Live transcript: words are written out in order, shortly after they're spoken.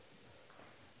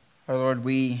Our Lord,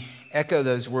 we echo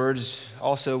those words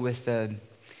also with in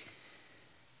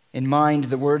mind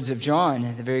the words of John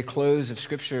at the very close of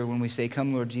Scripture when we say,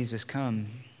 "Come, Lord Jesus, come."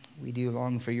 We do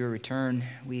long for your return.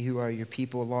 We who are your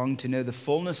people long to know the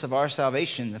fullness of our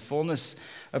salvation, the fullness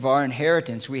of our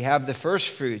inheritance. We have the first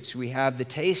fruits. We have the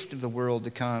taste of the world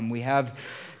to come. We have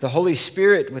the Holy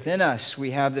Spirit within us.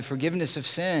 We have the forgiveness of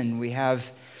sin. We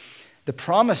have the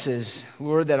promises,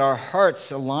 Lord, that our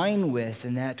hearts align with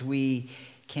and that we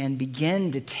can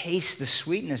begin to taste the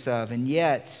sweetness of, and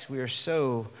yet we are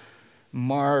so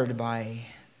marred by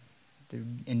the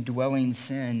indwelling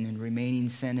sin and remaining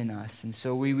sin in us. And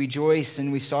so we rejoice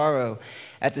and we sorrow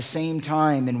at the same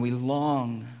time, and we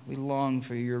long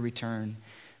for your return.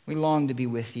 We long to be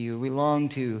with you. We long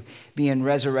to be in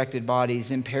resurrected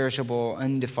bodies, imperishable,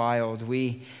 undefiled.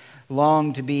 We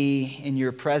long to be in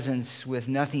your presence with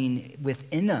nothing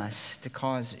within us to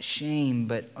cause shame,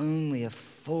 but only a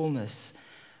fullness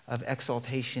of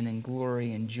exaltation and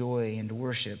glory and joy and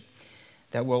worship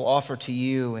that we'll offer to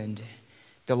you and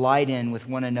delight in with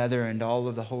one another and all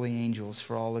of the holy angels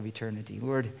for all of eternity.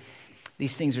 Lord,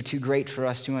 these things are too great for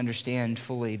us to understand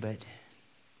fully, but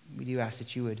we do ask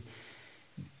that you would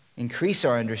increase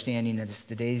our understanding as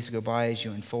the days go by, as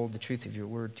you unfold the truth of your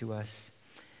word to us,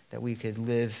 that we could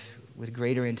live with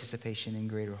greater anticipation and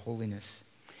greater holiness.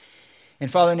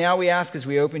 And Father, now we ask as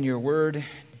we open your word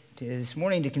this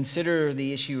morning to consider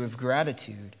the issue of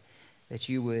gratitude, that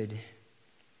you would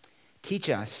teach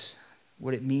us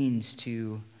what it means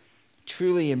to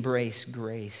truly embrace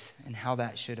grace and how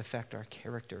that should affect our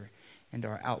character and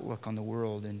our outlook on the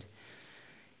world,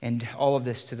 and all of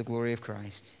this to the glory of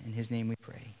Christ. In his name we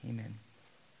pray. Amen.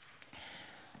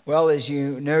 Well, as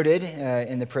you noted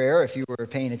in the prayer, if you were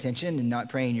paying attention and not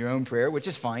praying your own prayer, which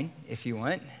is fine if you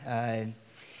want,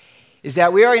 is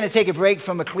that we are going to take a break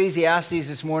from Ecclesiastes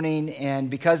this morning, and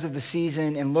because of the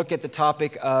season, and look at the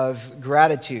topic of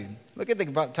gratitude. Look at the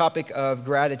topic of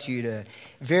gratitude, a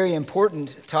very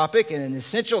important topic and an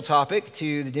essential topic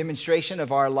to the demonstration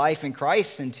of our life in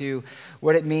Christ and to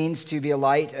what it means to be a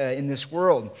light in this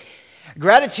world.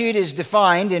 Gratitude is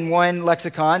defined in one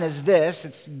lexicon as this,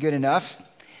 it's good enough: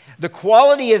 the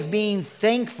quality of being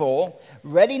thankful,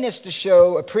 readiness to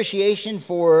show appreciation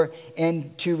for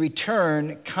and to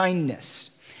return kindness.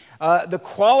 The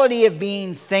quality of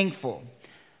being thankful,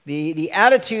 the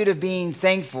attitude of being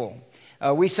thankful.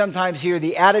 We sometimes hear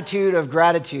the attitude of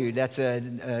gratitude. That's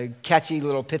a catchy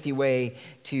little pithy way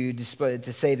to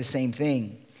say the same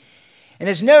thing. And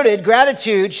as noted,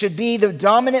 gratitude should be the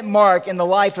dominant mark in the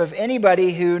life of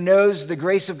anybody who knows the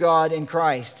grace of God in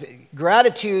Christ.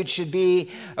 Gratitude should be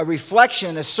a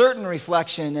reflection, a certain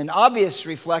reflection, an obvious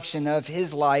reflection of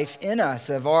his life in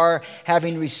us, of our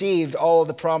having received all of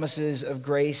the promises of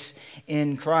grace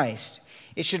in Christ.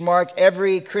 It should mark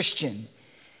every Christian.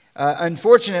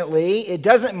 Unfortunately, it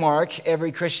doesn't mark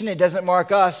every Christian. It doesn't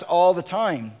mark us all the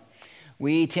time.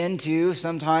 We tend to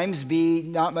sometimes be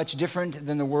not much different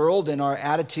than the world in our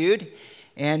attitude,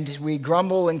 and we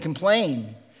grumble and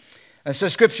complain. So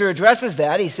Scripture addresses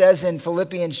that. He says in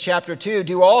Philippians chapter 2,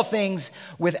 "Do all things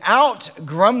without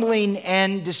grumbling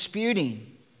and disputing."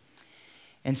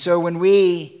 And so when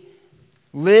we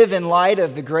live in light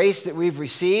of the grace that we've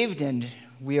received, and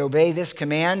we obey this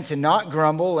command to not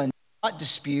grumble and not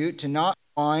dispute, to not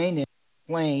whine and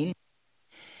complain,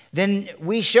 then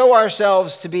we show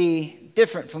ourselves to be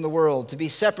different from the world, to be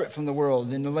separate from the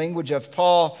world. In the language of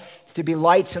Paul, to be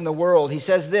lights in the world. He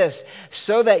says this: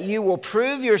 "So that you will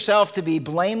prove yourself to be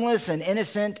blameless and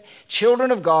innocent, children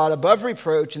of God, above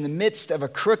reproach, in the midst of a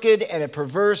crooked and a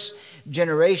perverse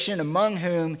generation, among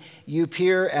whom you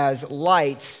appear as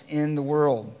lights in the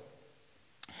world."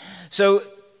 So,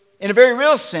 in a very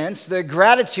real sense, the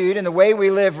gratitude and the way we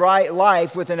live right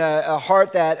life within a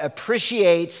heart that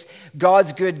appreciates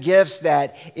God's good gifts,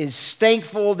 that is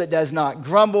thankful, that does not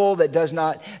grumble, that does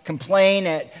not complain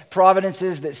at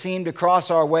providences that seem to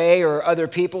cross our way or other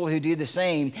people who do the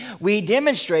same, we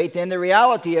demonstrate then the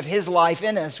reality of his life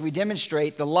in us. We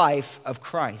demonstrate the life of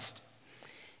Christ.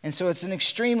 And so it's an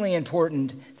extremely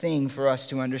important thing for us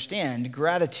to understand,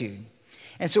 gratitude.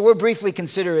 And so we'll briefly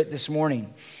consider it this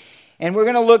morning. And we're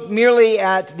going to look merely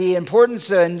at the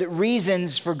importance and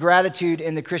reasons for gratitude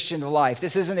in the Christian life.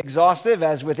 This isn't exhaustive,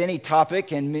 as with any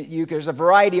topic, and there's a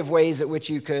variety of ways at which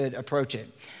you could approach it.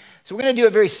 So we're going to do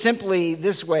it very simply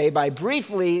this way, by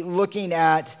briefly looking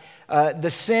at the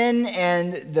sin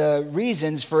and the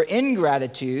reasons for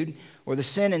ingratitude, or the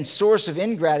sin and source of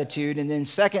ingratitude, and then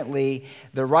secondly,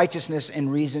 the righteousness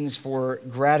and reasons for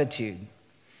gratitude.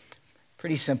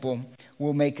 Pretty simple.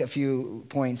 we'll make a few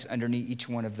points underneath each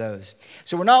one of those.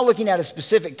 So we're not looking at a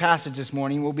specific passage this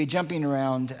morning. We'll be jumping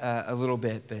around a little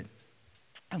bit, but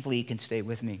hopefully you can stay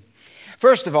with me.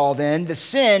 First of all, then, the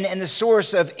sin and the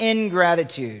source of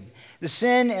ingratitude. The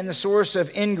sin and the source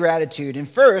of ingratitude. And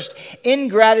first,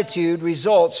 ingratitude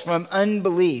results from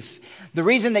unbelief. The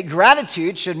reason that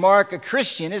gratitude should mark a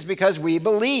Christian is because we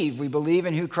believe. We believe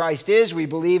in who Christ is. We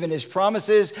believe in his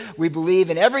promises. We believe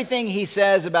in everything he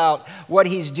says about what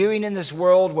he's doing in this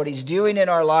world, what he's doing in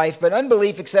our life. But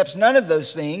unbelief accepts none of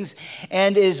those things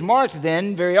and is marked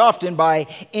then very often by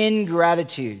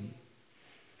ingratitude.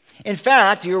 In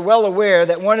fact, you're well aware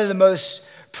that one of the most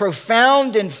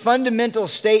profound and fundamental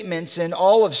statements in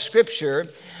all of Scripture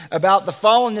about the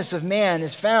fallenness of man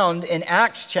is found in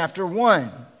Acts chapter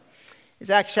 1. It's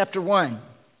Acts chapter 1.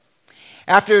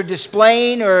 After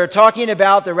displaying or talking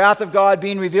about the wrath of God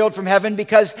being revealed from heaven,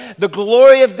 because the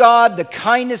glory of God, the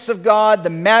kindness of God,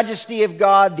 the majesty of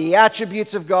God, the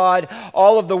attributes of God,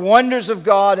 all of the wonders of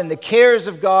God and the cares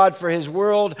of God for his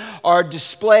world are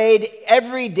displayed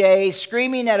every day,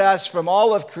 screaming at us from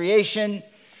all of creation.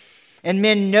 And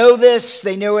men know this.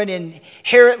 They know it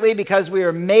inherently because we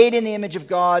are made in the image of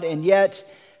God, and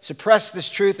yet suppress this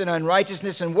truth in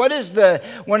unrighteousness. And what is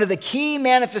one of the key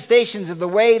manifestations of the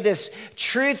way this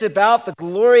truth about the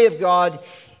glory of God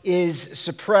is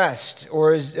suppressed,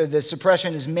 or the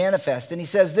suppression is manifest? And he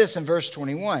says this in verse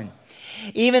 21.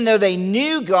 Even though they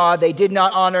knew God, they did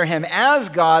not honor him as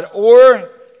God or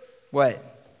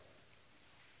what?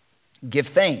 Give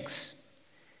thanks.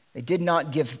 They did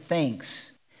not give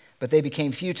thanks, but they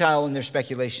became futile in their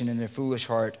speculation, and their foolish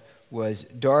heart was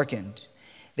darkened.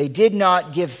 They did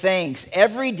not give thanks.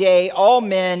 Every day, all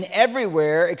men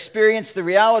everywhere experience the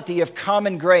reality of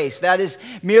common grace. That is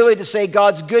merely to say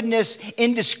God's goodness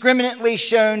indiscriminately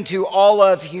shown to all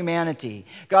of humanity.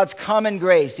 God's common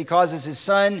grace. He causes his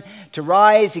sun to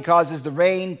rise. He causes the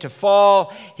rain to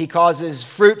fall. He causes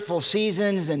fruitful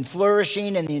seasons and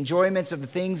flourishing and the enjoyments of the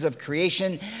things of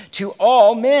creation. To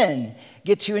all men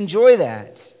get to enjoy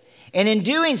that. And in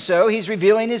doing so, he's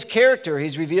revealing his character,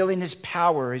 he's revealing his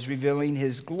power, he's revealing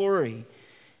his glory.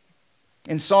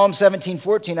 In Psalm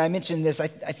 17:14, I mentioned this, I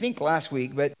think last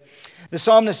week, but the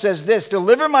psalmist says this: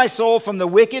 "Deliver my soul from the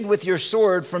wicked with your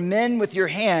sword, from men with your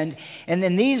hand." And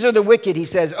then these are the wicked, he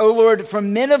says, "O Lord,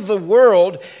 from men of the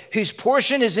world whose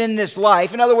portion is in this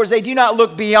life." In other words, they do not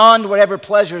look beyond whatever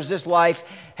pleasures this life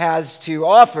has to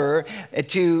offer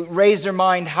to raise their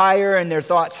mind higher and their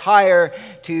thoughts higher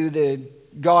to the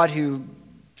God who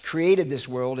created this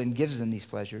world and gives them these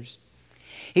pleasures.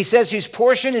 He says, whose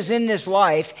portion is in this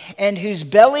life and whose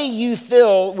belly you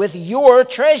fill with your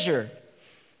treasure.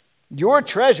 Your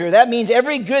treasure, that means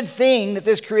every good thing that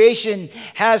this creation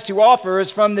has to offer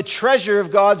is from the treasure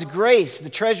of God's grace, the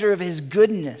treasure of his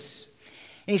goodness.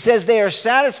 And he says they are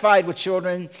satisfied with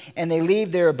children and they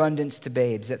leave their abundance to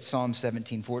babes. That's Psalm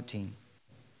 17:14.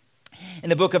 In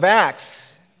the book of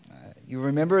Acts, you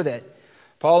remember that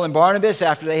Paul and Barnabas,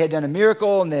 after they had done a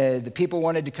miracle and the people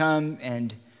wanted to come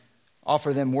and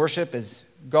offer them worship as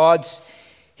gods,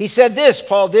 he said this,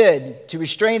 Paul did, to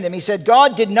restrain them. He said,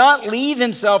 "God did not leave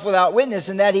himself without witness,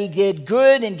 in that he did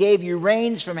good and gave you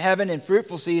rains from heaven and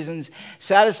fruitful seasons,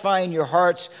 satisfying your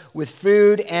hearts with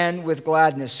food and with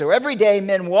gladness." So every day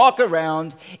men walk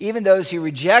around, even those who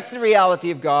reject the reality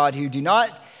of God, who do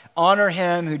not honor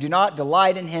him, who do not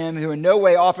delight in him, who in no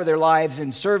way offer their lives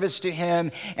in service to him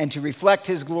and to reflect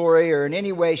his glory or in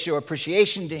any way show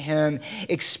appreciation to him,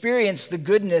 experience the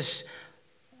goodness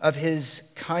of his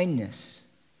kindness.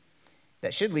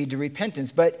 That should lead to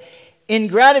repentance. But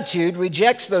ingratitude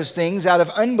rejects those things out of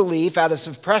unbelief, out of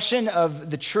suppression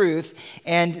of the truth,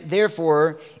 and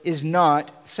therefore is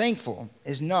not thankful,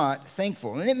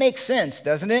 And it makes sense,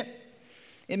 doesn't it?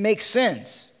 It makes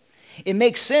sense. It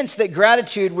makes sense that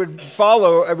gratitude would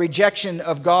follow a rejection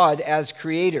of God as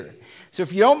creator. So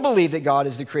if you don't believe that God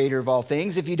is the creator of all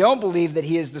things, if you don't believe that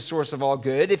he is the source of all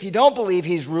good, if you don't believe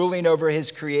he's ruling over his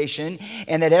creation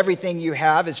and that everything you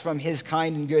have is from his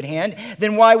kind and good hand,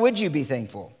 then why would you be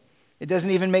thankful? It doesn't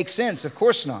even make sense. Of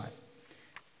course not.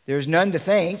 There's none to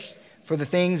thank for the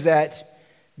things that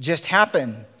just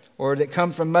happen or that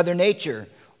come from Mother Nature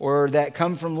or that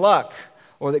come from luck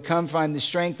or that come from the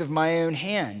strength of my own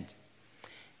hand.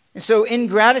 And so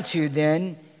ingratitude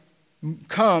then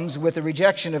comes with a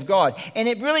rejection of God. And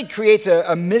it really creates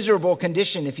a miserable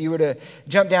condition. If you were to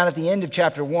jump down at the end of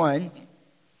chapter 1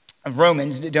 of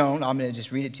Romans, don't, I'm going to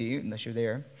just read it to you unless you're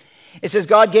there. It says,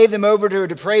 God gave them over to a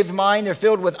depraved mind. They're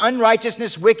filled with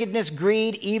unrighteousness, wickedness,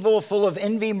 greed, evil, full of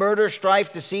envy, murder,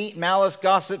 strife, deceit, malice,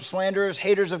 gossip, slanderers,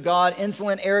 haters of God,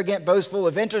 insolent, arrogant, boastful,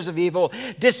 inventors of evil,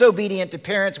 disobedient to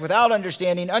parents, without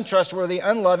understanding, untrustworthy,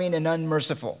 unloving, and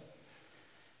unmerciful.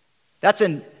 That's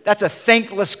a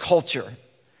thankless culture.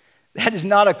 That is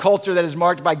not a culture that is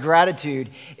marked by gratitude.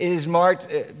 It is marked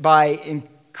by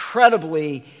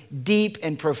incredibly deep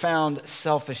and profound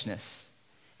selfishness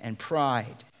and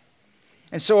pride.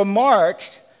 And so a mark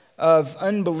of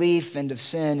unbelief and of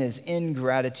sin is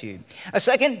ingratitude. A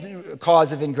second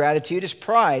cause of ingratitude is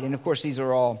pride. And of course, these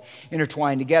are all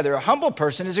intertwined together. A humble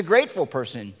person is a grateful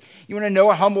person. You want to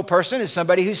know a humble person is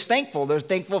somebody who's thankful. They're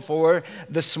thankful for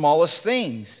the smallest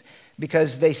things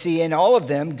because they see in all of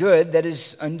them good that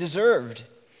is undeserved.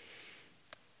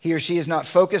 He or she is not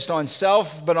focused on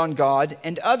self, but on God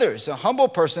and others. A humble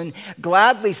person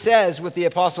gladly says with the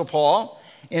Apostle Paul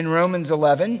in Romans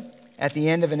 11, at the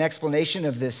end of an explanation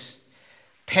of this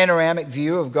panoramic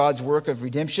view of God's work of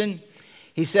redemption,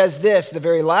 he says this, the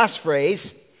very last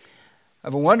phrase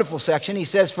of a wonderful section. He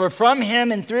says, for from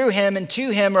him and through him and to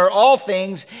him are all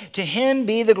things, to him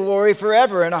be the glory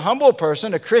forever. And a humble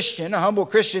person, a humble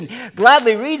Christian,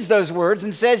 gladly reads those words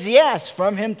and says, yes,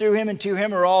 from him, through him, and to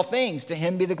him are all things, to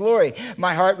him be the glory.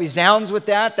 My heart resounds with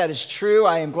that. That is true.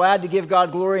 I am glad to give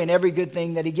God glory in every good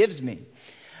thing that he gives me.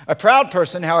 A proud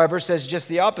person, however, says just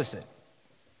the opposite.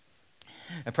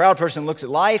 A proud person looks at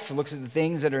life, looks at the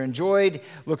things that are enjoyed,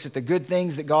 looks at the good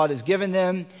things that God has given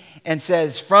them, and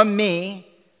says, from me,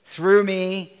 through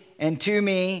me, and to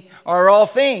me are all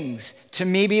things. To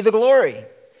me be the glory.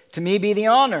 To me be the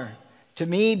honor. To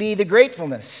me be the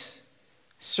gratefulness.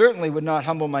 Certainly would not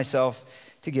humble myself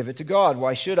to give it to God.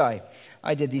 Why should I?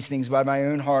 I did these things by my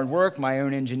own hard work, my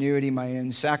own ingenuity, my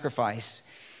own sacrifice.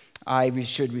 I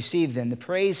should receive then the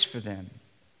praise for them.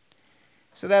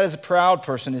 So that is a proud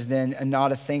person is then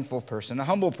not a thankful person. A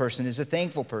humble person is a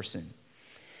thankful person.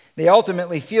 They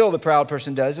ultimately feel, the proud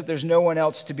person does, that there's no one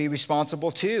else to be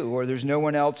responsible to, or there's no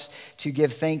one else to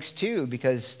give thanks to,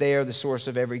 because they are the source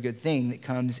of every good thing that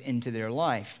comes into their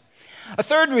life. A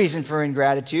third reason for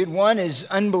ingratitude, one is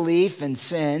unbelief and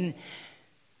sin.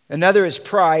 Another is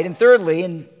pride. And thirdly,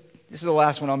 and this is the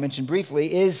last one I'll mention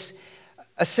briefly, is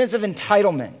a sense of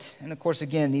entitlement. And of course,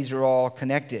 again, these are all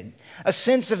connected. A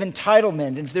sense of entitlement.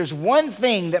 And if there's one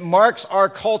thing that marks our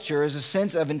culture is a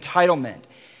sense of entitlement.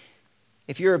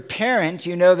 If you're a parent,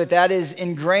 you know that that is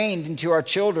ingrained into our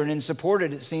children and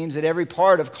supported, it seems, at every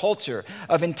part of culture,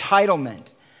 of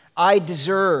entitlement. I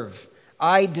deserve.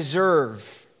 I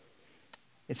deserve.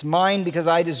 It's mine because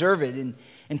I deserve it. And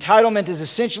entitlement is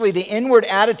essentially the inward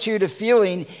attitude of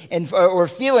feeling or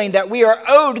feeling that we are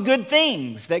owed good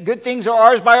things, that good things are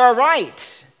ours by our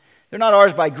right. They're not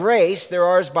ours by grace, they're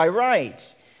ours by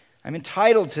right. I'm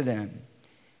entitled to them.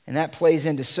 And that plays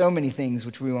into so many things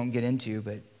which we won't get into,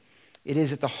 but it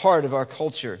is at the heart of our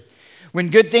culture. When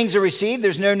good things are received,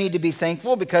 there's no need to be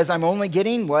thankful because I'm only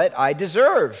getting what I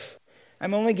deserve.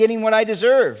 I'm only getting what I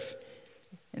deserve.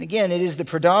 And again, it is the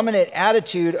predominant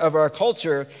attitude of our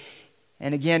culture.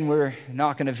 And again, we're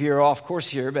not going to veer off course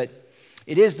here, but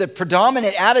it is the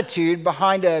predominant attitude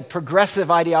behind a progressive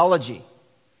ideology.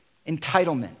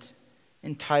 Entitlement.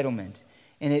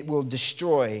 And it will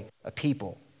destroy a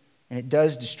people. And it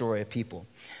does destroy a people.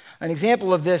 An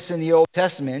example of this in the Old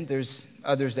Testament, there's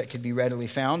others that could be readily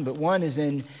found, but one is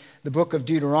in the book of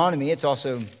Deuteronomy. It's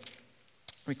also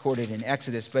recorded in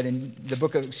Exodus, but in the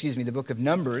book of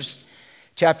Numbers,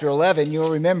 chapter 11, you'll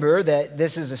remember that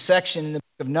this is a section in the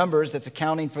book of Numbers that's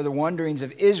accounting for the wanderings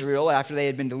of Israel after they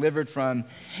had been delivered from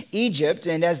Egypt.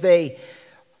 And as they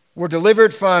were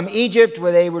delivered from Egypt,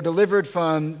 where they were delivered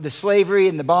from the slavery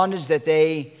and the bondage that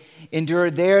they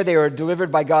endured there, they were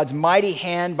delivered by God's mighty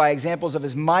hand, by examples of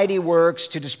his mighty works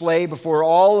to display before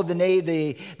all of the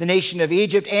nation of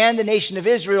Egypt and the nation of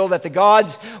Israel that the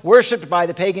gods worshipped by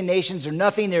the pagan nations are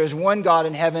nothing. There is one God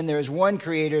in heaven, there is one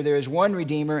Creator, there is one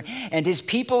Redeemer, and his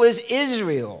people is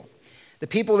Israel, the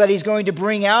people that he's going to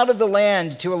bring out of the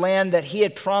land to a land that he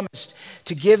had promised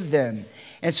to give them.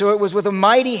 And so it was with a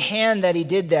mighty hand that he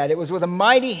did that. It was with a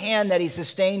mighty hand that he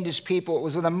sustained his people. It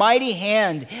was with a mighty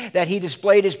hand that he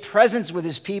displayed his presence with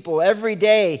his people every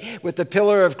day with the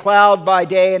pillar of cloud by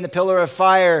day and the pillar of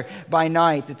fire by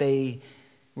night that they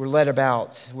were led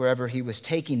about wherever he was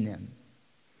taking them.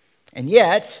 And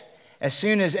yet, as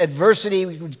soon as adversity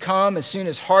would come, as soon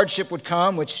as hardship would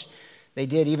come, which they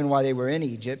did even while they were in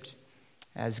Egypt,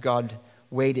 as God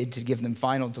waited to give them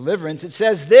final deliverance. It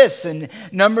says this in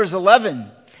Numbers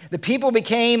 11, the people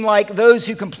became like those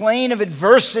who complain of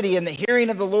adversity in the hearing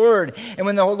of the Lord. And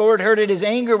when the Lord heard it, his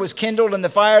anger was kindled and the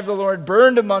fire of the Lord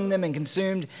burned among them and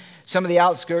consumed some of the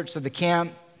outskirts of the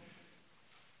camp.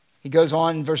 He goes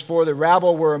on in verse 4, the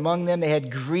rabble were among them. They had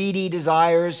greedy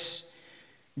desires.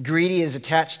 Greedy is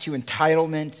attached to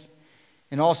entitlement.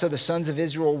 And also the sons of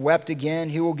Israel wept again,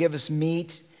 who will give us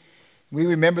meat? We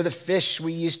remember the fish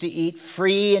we used to eat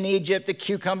free in Egypt, the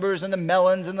cucumbers and the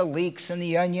melons and the leeks and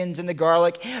the onions and the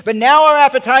garlic. But now our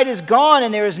appetite is gone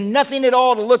and there is nothing at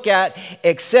all to look at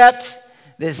except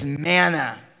this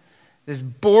manna, this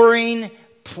boring,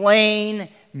 plain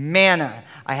manna.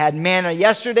 I had manna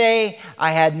yesterday,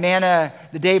 I had manna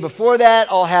the day before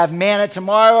that, I'll have manna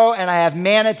tomorrow, and I have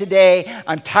manna today.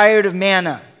 I'm tired of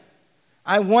manna.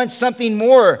 I want something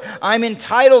more. I'm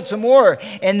entitled to more.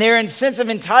 And their sense of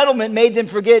entitlement made them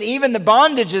forget even the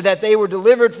bondage that they were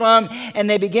delivered from, and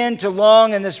they began to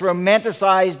long in this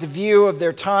romanticized view of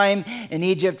their time in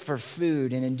Egypt for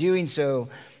food. And in doing so,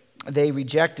 they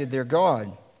rejected their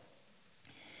God.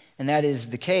 And that is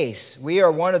the case. We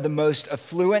are one of the most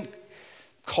affluent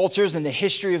cultures in the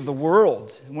history of the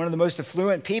world, one of the most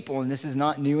affluent people, and this is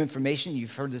not new information.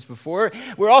 You've heard this before.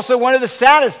 We're also one of the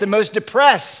saddest and most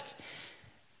depressed.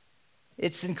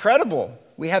 It's incredible.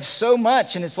 We have so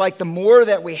much, and it's like the more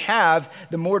that we have,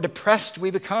 the more depressed we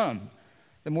become,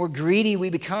 the more greedy we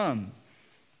become,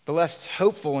 the less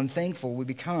hopeful and thankful we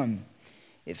become.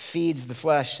 It feeds the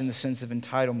flesh and the sense of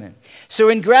entitlement. So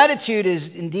ingratitude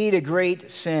is indeed a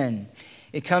great sin.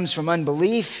 It comes from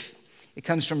unbelief. It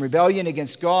comes from rebellion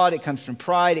against God. It comes from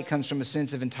pride. It comes from a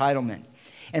sense of entitlement.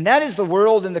 And that is the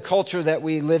world and the culture that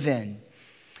we live in.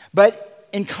 But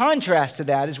in contrast to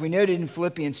that, as we noted in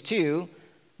Philippians 2,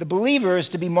 the believer is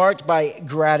to be marked by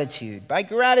gratitude, by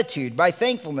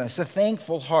thankfulness, a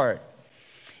thankful heart.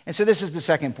 And so this is the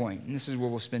second point, and this is where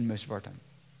we'll spend most of our time.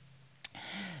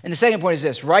 And the second point is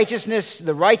this,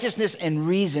 the righteousness and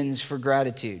reasons for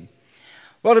gratitude.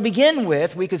 Well, to begin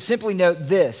with, we could simply note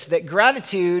this, that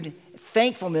gratitude,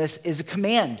 thankfulness is a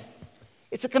command.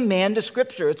 It's a command of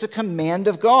Scripture. It's a command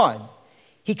of God.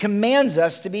 He commands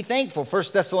us to be thankful. 1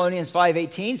 Thessalonians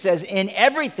 5:18 says, in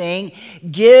everything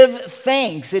give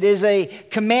thanks. It is a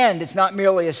command. It's not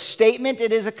merely a statement.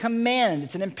 It is a command.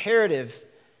 It's an imperative.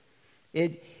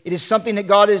 It is something that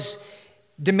God is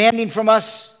demanding from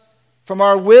us, from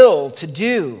our will to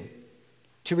do,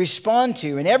 to respond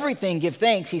to. In everything give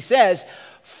thanks. He says,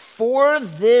 for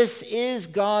this is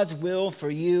God's will for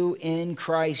you in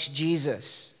Christ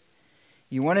Jesus.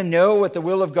 You want to know what the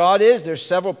will of God is? There's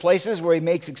several places where he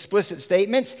makes explicit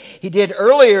statements. He did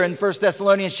earlier in 1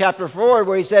 Thessalonians chapter 4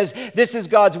 where he says, this is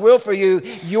God's will for you,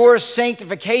 your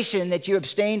sanctification, that you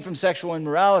abstain from sexual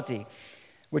immorality,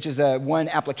 which is one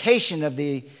application of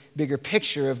the bigger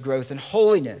picture of growth in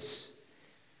holiness.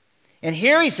 And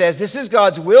here he says, this is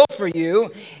God's will for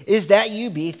you, is that you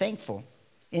be thankful.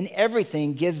 In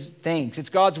everything gives thanks. It's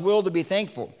God's will to be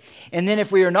thankful. And then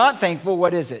if we are not thankful,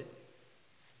 what is it?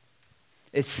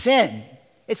 It's sin.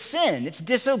 It's sin. It's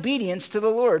disobedience to the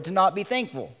Lord to not be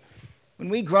thankful. When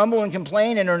we grumble and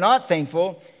complain and are not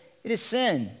thankful, it is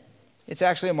sin. It's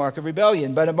actually a mark of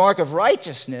rebellion. But a mark of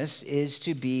righteousness is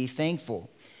to be thankful.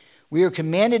 We are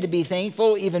commanded to be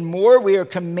thankful. Even more, we are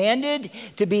commanded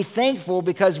to be thankful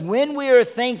because when we are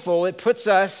thankful, it puts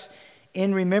us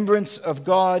in remembrance of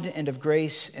God and of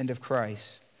grace and of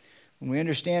Christ. When we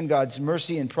understand God's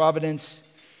mercy and providence,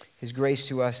 his grace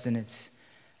to us, then it's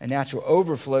a natural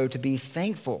overflow to be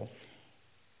thankful.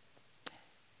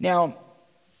 Now,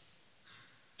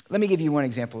 let me give you one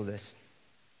example of this.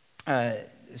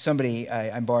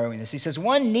 I'm borrowing this. He says,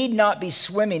 one need not be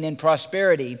swimming in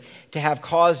prosperity to have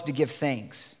cause to give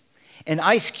thanks. An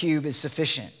ice cube is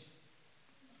sufficient.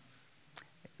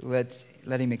 Let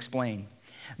him explain.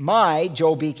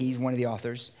 Joel Beakey, one of the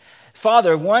authors,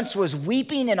 father once was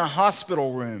weeping in a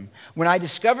hospital room. When I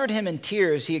discovered him in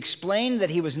tears, he explained that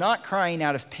he was not crying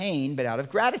out of pain, but out of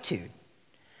gratitude.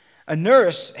 A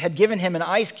nurse had given him an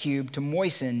ice cube to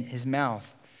moisten his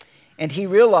mouth, and he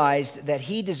realized that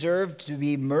he deserved to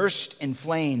be immersed in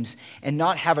flames and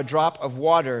not have a drop of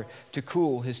water to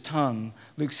cool his tongue.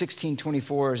 Luke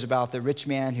 16:24 is about the rich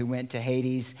man who went to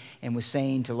Hades and was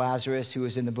saying to Lazarus, who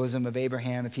was in the bosom of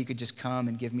Abraham, if he could just come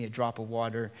and give me a drop of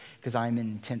water, because I'm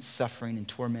in intense suffering and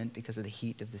torment because of the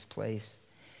heat of this place.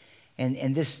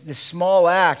 And this small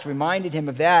act reminded him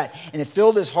of that, and it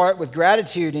filled his heart with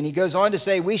gratitude. And he goes on to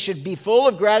say, we should be full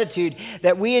of gratitude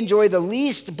that we enjoy the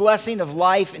least blessing of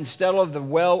life instead of the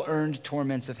well-earned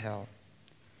torments of hell.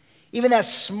 Even that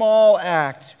small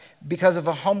act, because of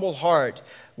a humble heart,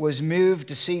 was moved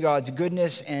to see God's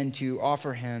goodness and to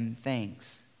offer him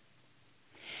thanks.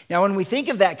 Now, when we think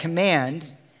of that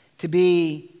command to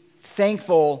be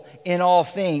thankful in all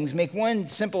things, make one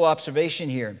simple observation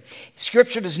here.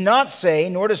 Scripture does not say,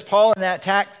 nor does Paul in that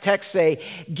text say,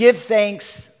 give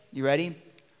thanks, you ready?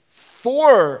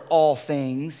 For all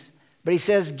things, but he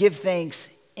says give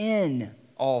thanks in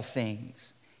all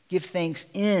things. Give thanks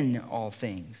in all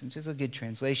things, which is a good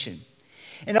translation.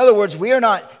 In other words, we are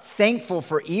not thankful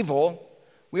for evil.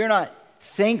 We are not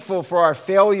thankful for our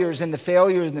failures and the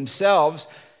failures themselves.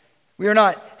 We are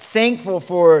not thankful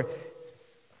for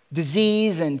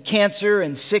disease and cancer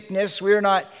and sickness. We are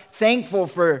not thankful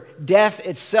for death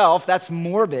itself. That's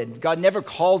morbid. God never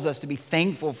calls us to be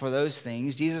thankful for those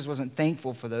things. Jesus wasn't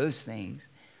thankful for those things.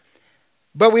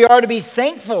 But we are to be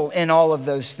thankful in all of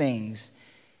those things.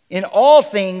 In all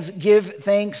things, give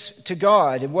thanks to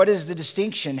God. What is the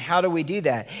distinction? How do we do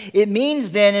that? It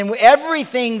means then in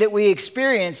everything that we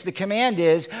experience, the command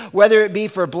is, whether it be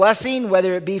for blessing,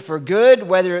 whether it be for good,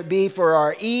 whether it be for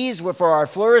our ease, for our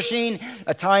flourishing,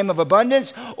 a time of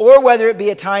abundance, or whether it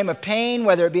be a time of pain,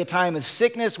 whether it be a time of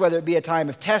sickness, whether it be a time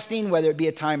of testing, whether it be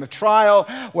a time of trial,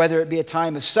 whether it be a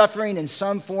time of suffering in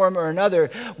some form or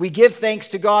another, we give thanks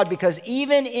to God because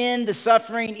even in the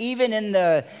suffering, even in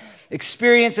the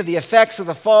experience of the effects of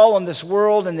the fall on this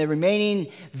world and the remaining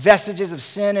vestiges of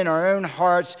sin in our own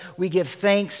hearts, we give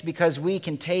thanks because we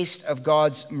can taste of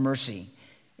God's mercy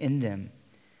in them.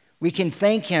 We can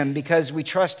thank Him because we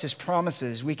trust His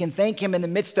promises. We can thank Him in the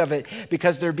midst of it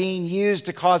because they're being used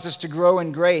to cause us to grow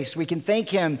in grace. We can thank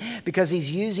Him because He's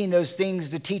using those things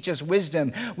to teach us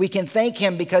wisdom. We can thank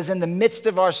Him because in the midst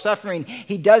of our suffering,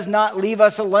 He does not leave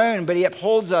us alone, but He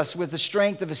upholds us with the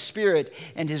strength of His Spirit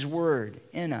and His Word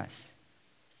in us.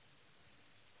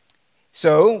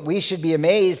 So we should be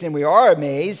amazed, and we are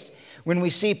amazed, when we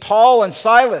see Paul and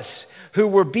Silas, who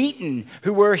were beaten,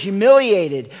 who were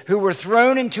humiliated, who were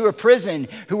thrown into a prison,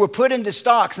 who were put into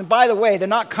stocks. And by the way, they're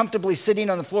not comfortably sitting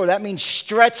on the floor. That means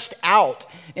stretched out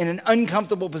in an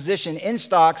uncomfortable position in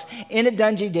stocks, in a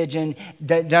dungeon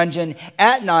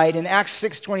at night. And Acts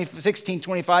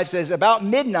 16:25 says, about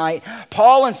midnight,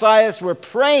 Paul and Silas were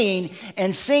praying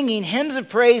and singing hymns of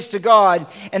praise to God,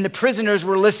 and the prisoners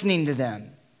were listening to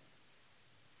them.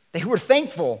 They were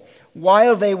thankful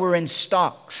while they were in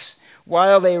stocks,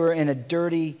 while they were in a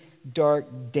dirty, dark,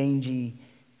 dingy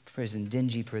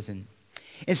prison.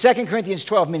 In 2 Corinthians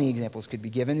 12, many examples could be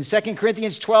given. In 2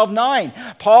 Corinthians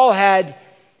 12:9, Paul had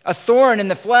a thorn in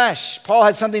the flesh. Paul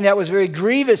had something that was very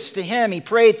grievous to him. He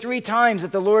prayed 3 times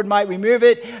that the Lord might remove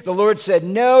it. The Lord said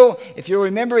no. If you'll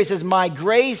remember, he says, my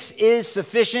grace is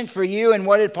sufficient for you. And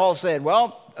what did Paul say?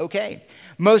 Well, okay.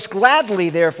 Most gladly,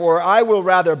 therefore, I will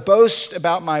rather boast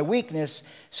about my weakness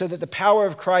so that the power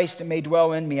of Christ may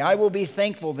dwell in me. I will be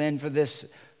thankful then for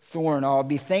this thorn. I'll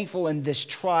be thankful in this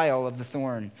trial of the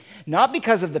thorn. Not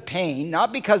because of the pain,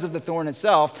 not because of the thorn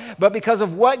itself, but because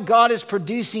of what God is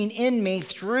producing in me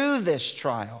through this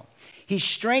trial. He's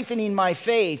strengthening my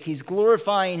faith. He's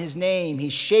glorifying His name.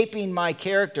 He's shaping my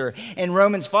character. And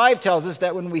Romans 5 tells us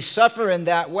that when we suffer in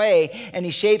that way and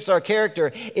He shapes our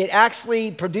character, it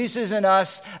actually produces in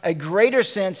us a greater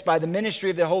sense by the ministry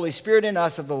of the Holy Spirit in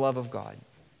us of the love of God.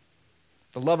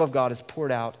 The love of God is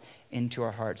poured out into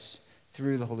our hearts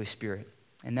through the Holy Spirit.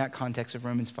 And that context of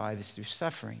Romans 5 is through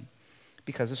suffering,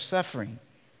 because of suffering.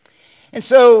 And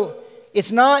so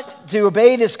it's not to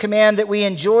obey this command that we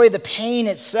enjoy the pain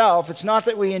itself. It's not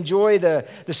that we enjoy the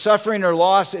suffering or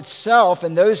loss itself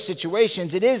in those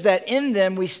situations. It is that in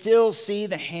them we still see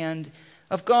the hand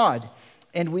of God,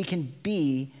 and we can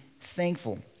be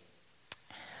thankful.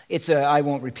 I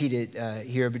won't repeat it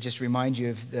here, but just remind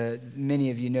you of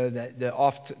many of you know that the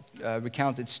oft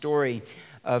recounted story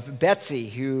of Betsy,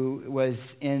 who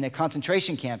was in a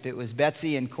concentration camp. It was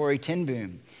Betsy and Corrie ten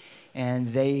Boom. And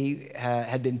they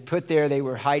had been put there. They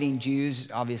were hiding Jews,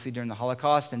 obviously, during the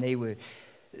Holocaust. And they were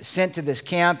sent to this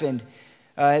camp. And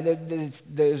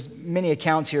there's many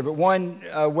accounts here. But one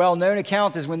well-known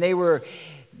account is when they were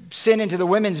sent into the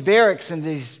women's barracks in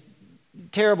these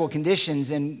terrible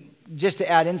conditions. And just to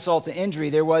add insult to injury,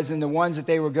 there was in the ones that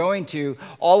they were going to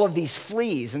all of these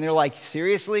fleas. And they're like,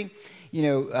 seriously?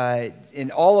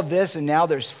 In all of this, and now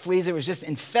there's fleas. It was just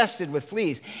infested with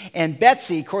fleas. And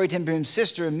Betsy, Corrie ten Boom's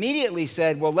sister, immediately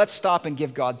said, well, let's stop and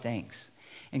give God thanks.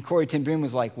 And Corrie ten Boom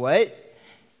was like, what?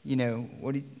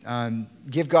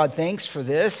 Give God thanks for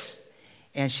this?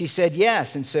 And she said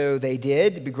yes. And so they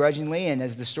did, begrudgingly. And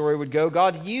as the story would go,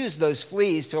 God used those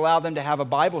fleas to allow them to have a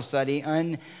Bible study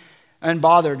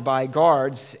unbothered by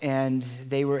guards. And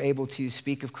they were able to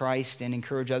speak of Christ and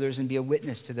encourage others and be a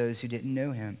witness to those who didn't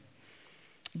know Him.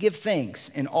 Give thanks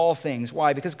in all things.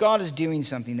 Why? Because God is doing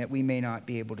something that we may not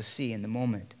be able to see in the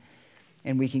moment.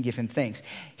 And we can give Him thanks.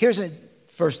 Here's a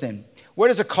First then, what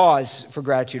is a cause for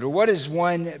gratitude? Or what is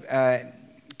one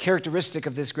characteristic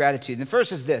of this gratitude? And the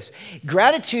first is this: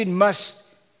 gratitude must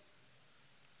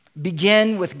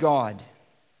begin with God,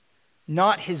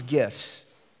 not his gifts.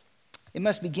 It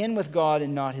must begin with God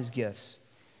and not his gifts.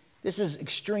 This is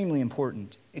extremely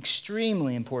important,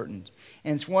 extremely important.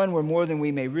 And it's one where more than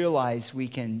we may realize we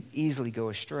can easily go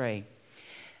astray.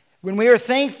 When we are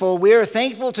thankful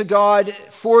to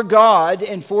God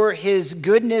and for his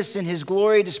goodness and his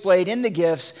glory displayed in the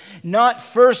gifts, not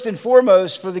first and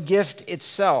foremost for the gift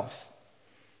itself.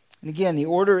 And again, the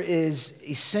order is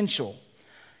essential.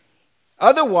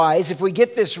 Otherwise, if we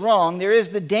get this wrong, there is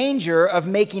the danger of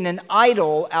making an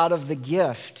idol out of the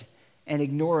gift and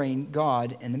ignoring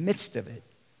God in the midst of it.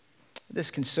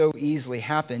 This can so easily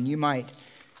happen. You might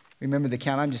remember the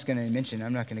account I'm just going to mention.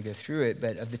 I'm not going to go through it,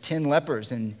 but of the 10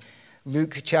 lepers in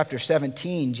Luke chapter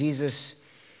 17, Jesus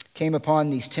came upon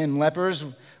these 10 lepers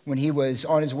when he was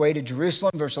on his way to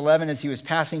Jerusalem. Verse 11, as he was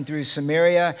passing through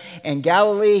Samaria and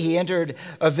Galilee, he entered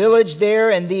a village there,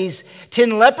 and these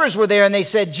 10 lepers were there, and they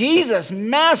said, "Jesus,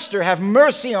 Master, have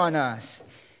mercy on us."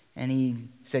 And he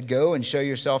said, "Go and show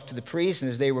yourself to the priest." And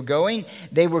as they were going,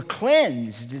 they were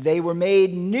cleansed. They were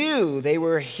made new. They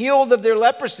were healed of their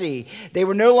leprosy. They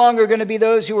were no longer going to be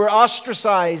those who were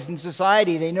ostracized in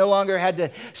society. They no longer had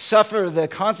to suffer the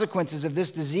consequences of this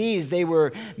disease. They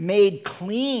were made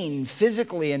clean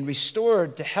physically and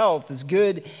restored to health, as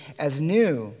good as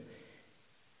new.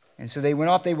 And so they went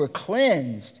off, they were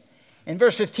cleansed. And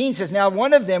verse 15 says, "Now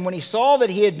one of them, when he saw that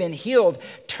he had been healed,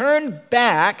 turned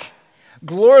back,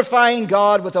 glorifying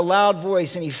God with a loud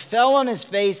voice, and he fell on his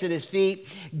face at his feet,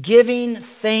 giving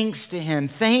thanks to him."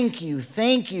 Thank you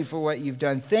for what you've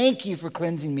done. Thank you for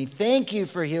cleansing me. Thank you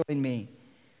for healing me.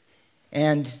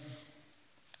 And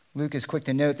Luke is quick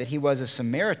to note that he was a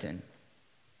Samaritan.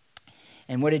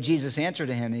 And what did Jesus answer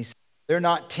to him? He said, "They're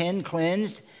not 10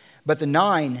 cleansed, but the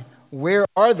 9, where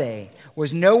are they?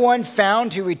 Was no one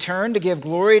found to return to give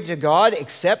glory to God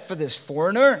except for this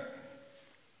foreigner?"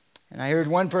 And I heard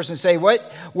one person say, what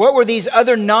were these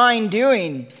other 9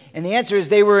 doing? And the answer is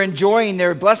they were enjoying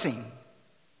their blessing.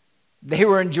 They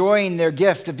were enjoying their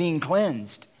gift of being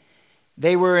cleansed.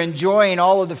 They were enjoying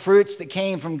all of the fruits that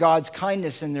came from God's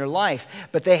kindness in their life,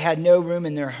 but they had no room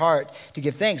in their heart to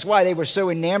give thanks. Why? They were so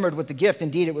enamored with the gift.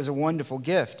 Indeed, it was a wonderful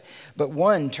gift. But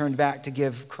one turned back to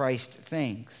give Christ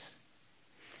thanks.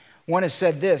 One has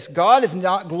said this: God is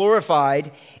not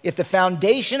glorified if the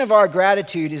foundation of our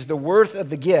gratitude is the worth of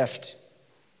the gift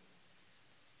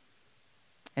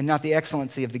and not the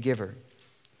excellency of the giver.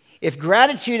 If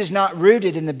gratitude is not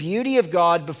rooted in the beauty of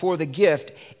God before the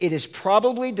gift, it is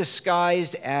probably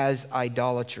disguised as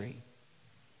idolatry.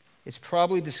 It's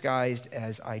probably disguised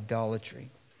as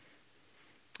idolatry.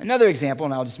 Another example,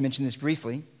 and I'll just mention this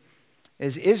briefly,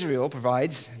 is Israel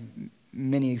provides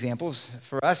many examples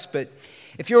for us, but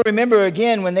if you'll remember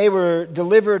again, when they were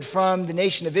delivered from the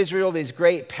nation of Israel, this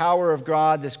great power of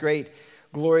God, this great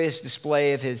glorious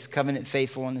display of his covenant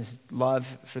faithfulness, his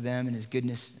love for them and his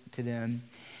goodness to them.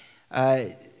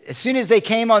 As soon as they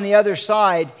came on the other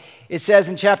side, it says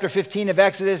in chapter 15 of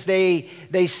Exodus,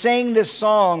 they sang this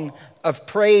song of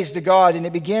praise to God, and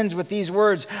it begins with these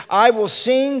words: "I will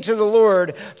sing to the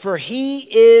Lord, for he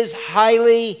is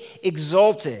highly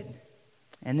exalted."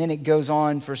 And then it goes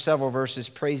on for several verses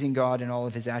praising God and all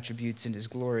of his attributes and his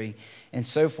glory and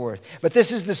so forth. But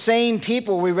this is the same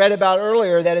people we read about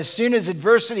earlier that as soon as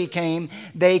adversity came,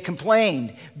 they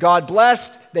complained. God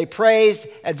blessed, they praised.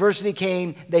 Adversity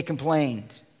came, they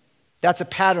complained. That's a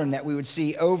pattern that we would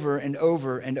see over and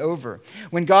over and over.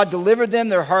 When God delivered them,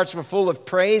 their hearts were full of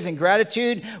praise and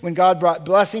gratitude. When God brought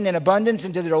blessing and abundance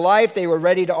into their life, they were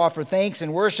ready to offer thanks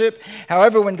and worship.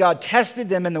 However, when God tested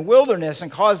them in the wilderness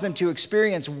and caused them to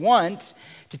experience want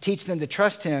to teach them to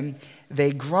trust him, they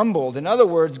grumbled. In other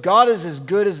words, God is as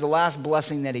good as the last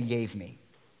blessing that he gave me.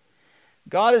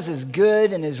 God is as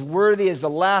good and as worthy as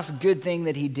the last good thing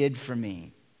that he did for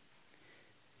me.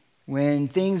 When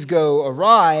things go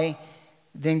awry,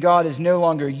 then God is no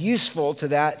longer useful to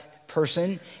that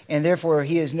person, and therefore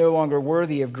he is no longer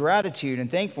worthy of gratitude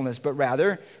and thankfulness, but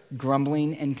rather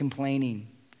grumbling and complaining.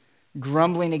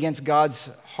 Grumbling against God's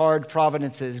hard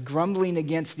providences, grumbling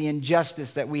against the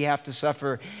injustice that we have to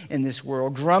suffer in this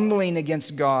world, grumbling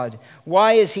against God.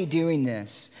 Why is he doing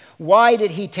this? Why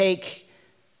did he take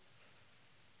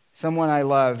someone I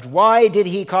loved? Why did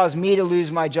he cause me to lose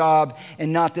my job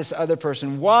and not this other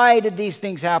person? Why did these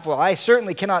things happen? I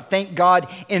certainly cannot thank God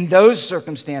in those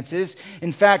circumstances.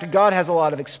 In fact, God has a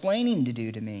lot of explaining to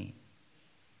do to me.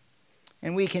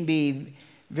 And we can be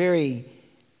very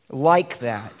like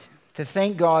that, to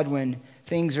thank God when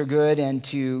things are good and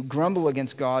to grumble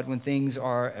against God when things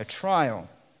are a trial.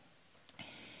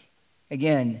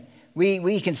 Again,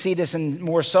 we can see this in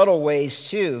more subtle ways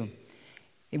too.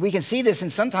 We can see this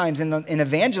sometimes in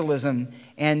evangelism,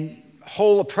 and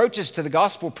whole approaches to the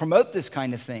gospel promote this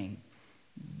kind of thing.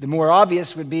 The more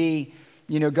obvious would be,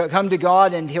 come to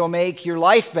God and He'll make your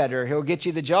life better. He'll get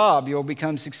you the job. You'll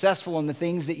become successful in the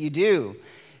things that you do.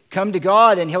 Come to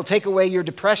God and He'll take away your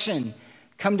depression.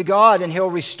 Come to God and He'll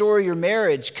restore your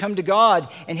marriage. Come to God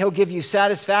and He'll give you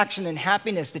satisfaction and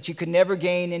happiness that you could never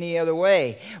gain any other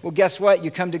way. Well, guess what?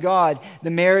 You come to God, the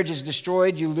marriage is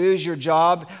destroyed, you lose your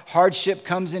job, hardship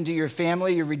comes into your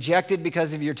family, you're rejected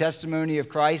because of your testimony of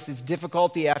Christ. It's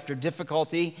difficulty after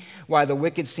difficulty, while the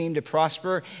wicked seem to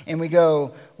prosper. And we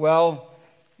go, well,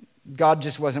 God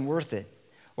just wasn't worth it.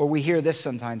 Or we hear this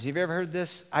sometimes. Have you ever heard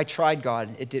this? I tried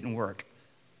God, it didn't work.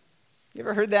 You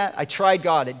ever heard that? I tried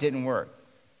God, it didn't work.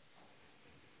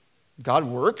 God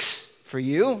works for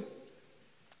you.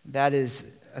 That is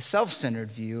a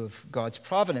self-centered view of God's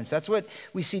providence. That's what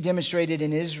we see demonstrated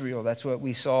in Israel. That's what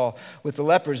we saw with the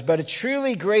lepers. But a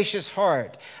truly gracious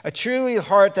heart, a truly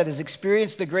heart that has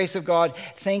experienced the grace of God,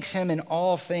 thanks Him in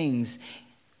all things.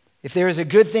 If there is a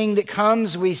good thing that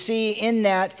comes, we see in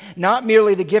that not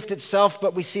merely the gift itself,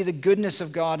 but we see the goodness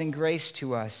of God and grace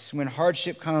to us. When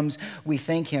hardship comes, we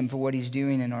thank Him for what He's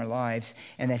doing in our lives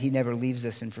and that He never leaves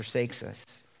us and forsakes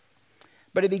us.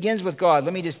 But it begins with God.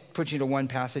 Let me just put you to one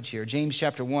passage here. James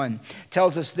chapter 1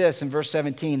 tells us this in verse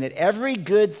 17, that every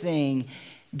good thing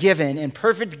given and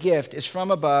perfect gift is from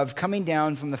above, coming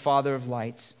down from the Father of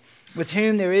lights, with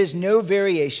whom there is no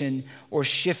variation or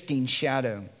shifting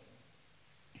shadow.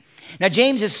 Now,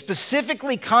 James is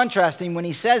specifically contrasting when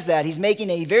he says that. He's making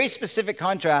a very specific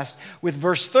contrast with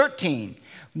verse 13.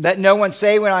 Let no one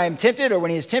say when I am tempted or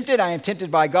when he is tempted, I am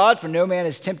tempted by God, for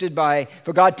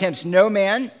God tempts no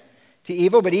man to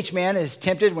evil, but each man is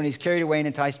tempted when he's carried away and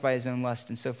enticed by his own lust,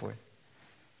 and so forth.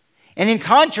 And in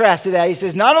contrast to that, he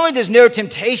says, not only does no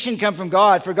temptation come from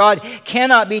God, for God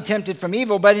cannot be tempted from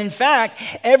evil, but in fact,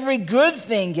 every good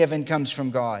thing given comes from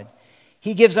God.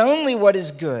 He gives only what is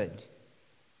good.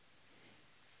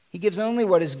 He gives only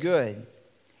what is good.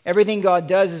 Everything God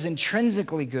does is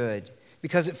intrinsically good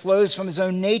because it flows from His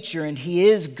own nature, and He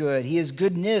is good. He is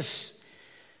goodness.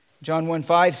 John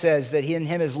 1:5 says that in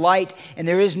Him is light, and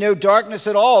there is no darkness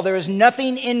at all. There is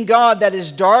nothing in God that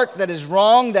is dark, that is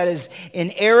wrong, that is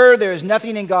in error. There is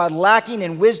nothing in God lacking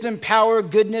in wisdom, power,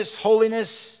 goodness,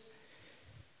 holiness,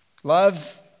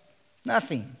 love,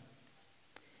 nothing.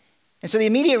 And so the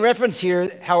immediate reference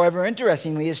here, however,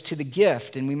 interestingly, is to the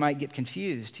gift, and we might get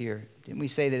confused here. Didn't we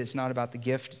say that it's not about the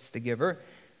gift, it's the giver?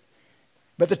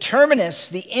 But the terminus,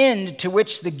 the end to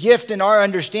which the gift and our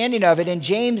understanding of it, and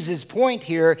James's point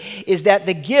here, is that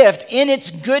the gift, in its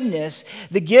goodness,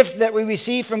 the gift that we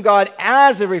receive from God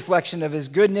as a reflection of His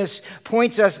goodness,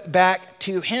 points us back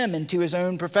to Him and to His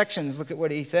own perfections. Look at what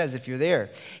he says if you're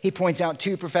there. He points out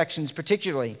two perfections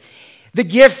particularly. The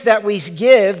gift that we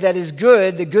give that is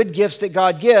good, the good gifts that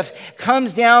God gives,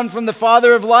 comes down from the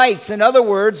Father of lights. In other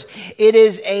words, it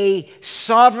is a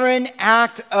sovereign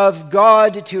act of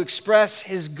God to express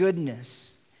His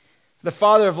goodness. The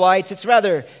Father of lights, it's a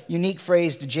rather unique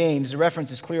phrase to James. The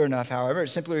reference is clear enough, however. It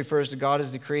simply refers to God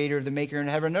as the creator of the maker of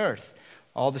heaven and earth,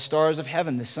 all the stars of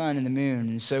heaven, the sun and the moon,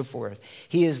 and so forth.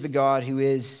 He is the God who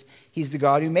is He's the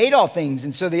God who made all things.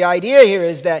 And so the idea here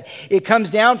is that it comes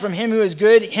down from Him who is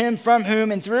good, Him from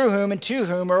whom and through whom and to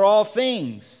whom are all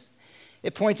things.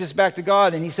 It points us back to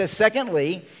God. And he says,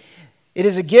 secondly, it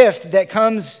is a gift that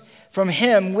comes from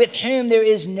Him with whom there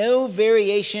is no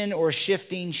variation or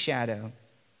shifting shadow.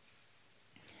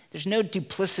 There's no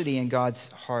duplicity in God's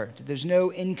heart. There's no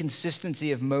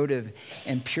inconsistency of motive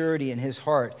and purity in His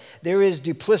heart. There is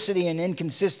duplicity and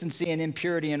inconsistency and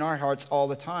impurity in our hearts all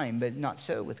the time, but not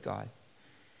so with God.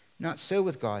 Not so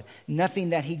with God. Nothing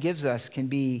that He gives us can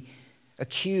be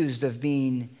accused of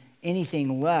being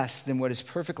anything less than what is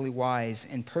perfectly wise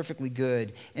and perfectly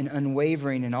good and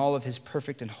unwavering in all of His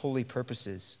perfect and holy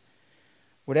purposes.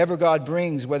 Whatever God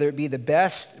brings, whether it be the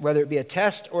best, whether it be a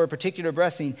test or a particular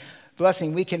blessing,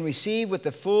 we can receive with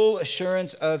the full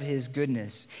assurance of His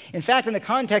goodness. In fact, in the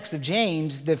context of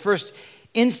James, the first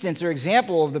instance or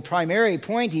example of the primary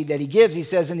point that he gives, he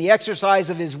says, in the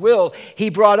exercise of His will, He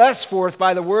brought us forth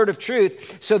by the word of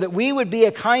truth so that we would be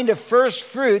a kind of first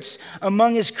fruits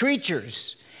among His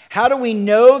creatures. How do we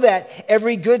know that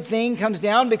every good thing comes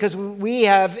down? Because we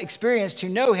have experienced to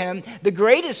know Him the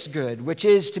greatest good, which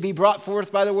is to be brought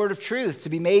forth by the word of truth, to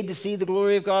be made to see the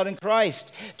glory of God in Christ,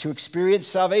 to experience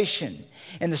salvation.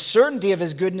 And the certainty of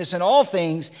His goodness in all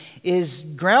things is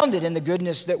grounded in the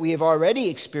goodness that we have already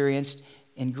experienced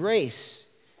in grace.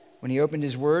 when he opened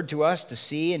his word to us to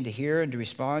see and to hear and to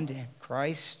respond to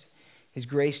Christ, his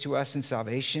grace to us in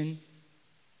salvation.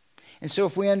 And so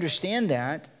if we understand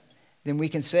that, then we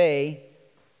can say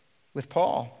with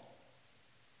Paul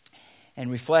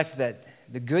and reflect that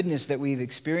the goodness that we've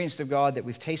experienced of God, that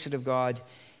we've tasted of God,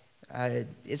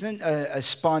 isn't a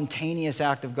spontaneous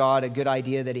act of God, a good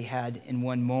idea that he had in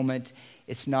one moment.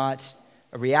 It's not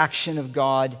a reaction of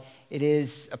God. It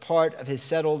is a part of his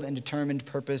settled and determined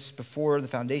purpose before the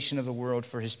foundation of the world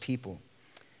for his people.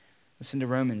 Listen to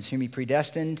Romans. Whom he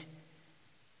predestined,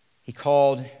 he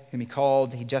called. Whom he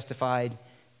called, he justified.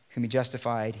 Whom he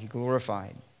justified, he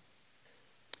glorified.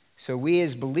 So we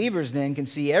as believers then can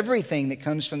see everything that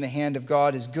comes from the hand of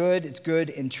God is good. It's good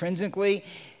intrinsically.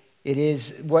 It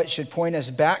is what should point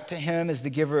us back to him as the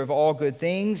giver of all good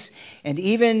things. And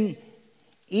even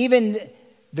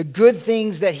the good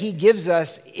things that he gives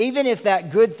us, even if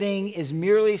that good thing is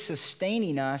merely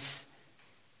sustaining us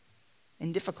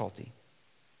in difficulty.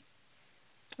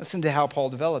 Listen to how Paul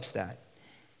develops that.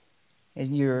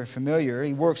 And you're familiar.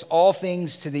 He works all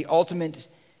things to the ultimate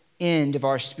end of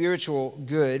our spiritual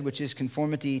good, which is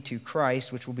conformity to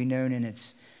Christ, which will be known in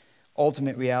its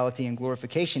ultimate reality and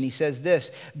glorification. He says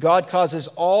this: God causes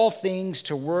all things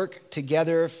to work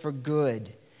together for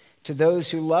good to those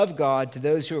who love God, to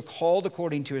those who are called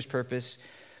according to his purpose.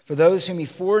 For those whom he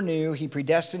foreknew, he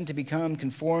predestined to become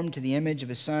conformed to the image of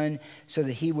his Son, so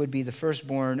that he would be the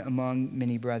firstborn among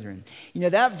many brethren. You know,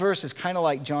 that verse is kind of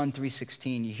like John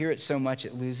 3:16. You hear it so much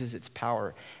it loses its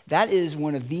power. That is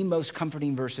one of the most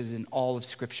comforting verses in all of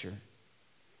Scripture.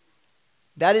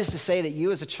 That is to say that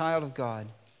you as a child of God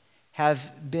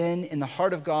have been in the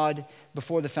heart of God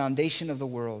before the foundation of the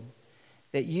world.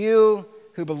 That you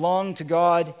who belong to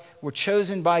God were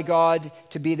chosen by God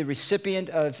to be the recipient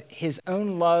of his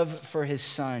own love for his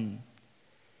Son.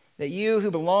 That you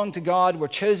who belong to God were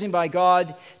chosen by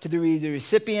God to be the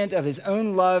recipient of his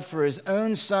own love for his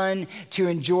own Son, to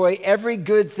enjoy every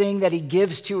good thing that he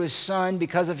gives to his Son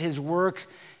because of his work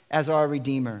as our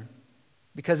Redeemer,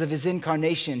 because of his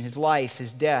incarnation, his life,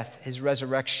 his death, his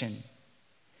resurrection.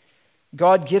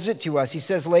 God gives it to us. He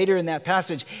says later in that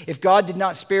passage, if God did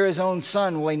not spare his own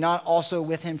Son, will he not also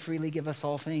with him freely give us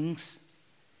all things?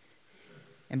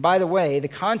 And by the way, the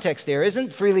context there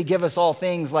isn't freely give us all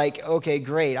things like, okay,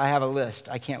 great, I have a list.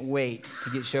 I can't wait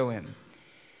to show him.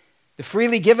 The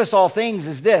freely give us all things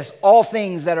is this: all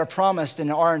things that are promised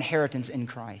in our inheritance in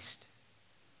Christ.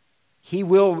 He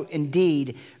will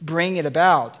indeed bring it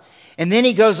about. And then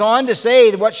he goes on to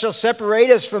say, what shall separate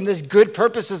us from this good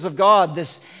purposes of God,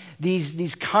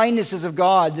 these kindnesses of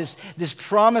God, this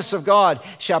promise of God?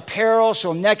 Shall peril,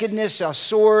 shall nakedness, shall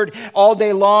sword? All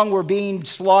day long we're being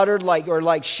slaughtered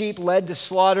like sheep led to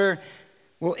slaughter.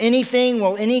 Will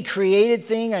any created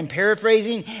thing, I'm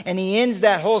paraphrasing, and he ends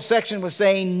that whole section with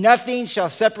saying, nothing shall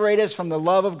separate us from the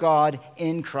love of God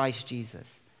in Christ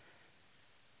Jesus.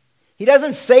 He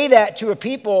doesn't say that to a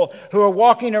people who are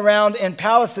walking around in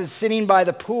palaces sitting by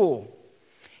the pool.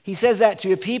 He says that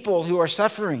to a people who are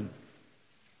suffering.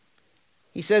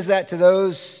 He says that to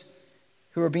those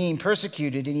who are being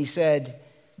persecuted, and he said,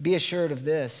 be assured of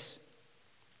this: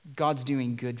 God's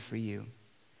doing good for you,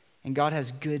 and God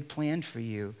has good planned for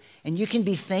you. And you can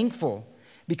be thankful,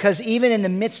 because even in the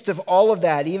midst of all of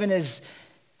that, even as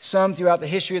some throughout the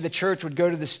history of the church would go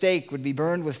to the stake, would be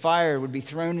burned with fire, would be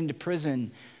thrown into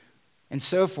prison, and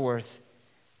so forth,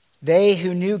 they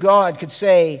who knew God could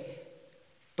say,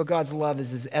 but God's love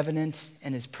is as evident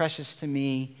and as precious to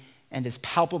me and as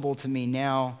palpable to me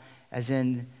now as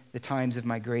in the times of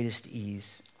my greatest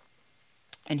ease.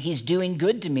 And he's doing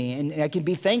good to me, and I can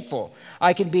be thankful.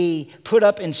 I can be put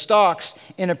up in stocks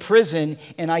in a prison,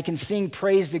 and I can sing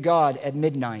praise to God at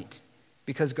midnight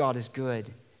because God is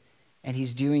good, and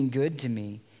he's doing good to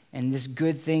me. And this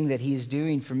good thing that he is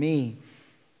doing for me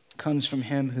comes from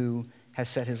him who has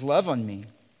set his love on me.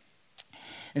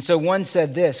 And so one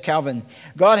said this, Calvin: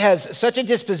 God has such a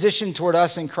disposition toward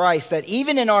us in Christ that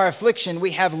even in our affliction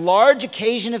we have large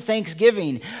occasion of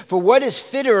thanksgiving. For what is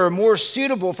fitter or more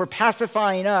suitable for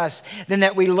pacifying us than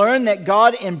that we learn that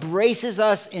God embraces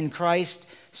us in Christ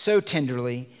so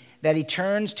tenderly that he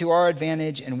turns to our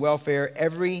advantage and welfare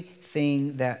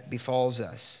everything that befalls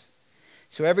us.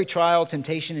 So every trial,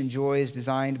 temptation, and joy is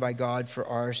designed by God for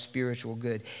our spiritual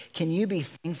good. Can you be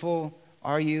thankful?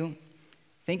 Are you?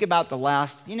 Think about the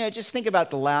last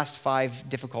 5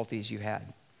 difficulties you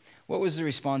had. What was the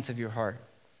response of your heart?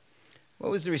 What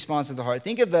was the response of the heart?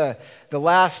 Think of the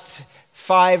last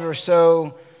 5 or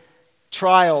so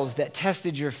trials that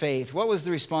tested your faith. What was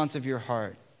the response of your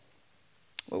heart?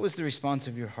 What was the response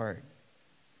of your heart?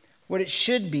 What it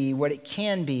should be, what it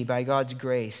can be by God's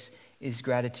grace, is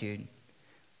gratitude.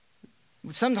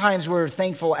 Sometimes we're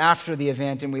thankful after the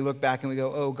event and we look back and we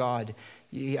go, oh God,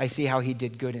 I see how he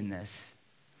did good in this.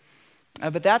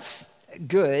 But that's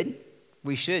good.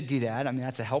 We should do that. I mean,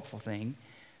 that's a helpful thing.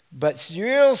 But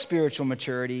real spiritual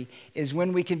maturity is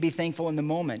when we can be thankful in the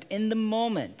moment. In the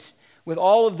moment, with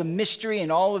all of the mystery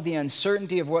and all of the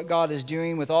uncertainty of what God is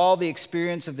doing, with all the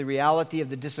experience of the reality of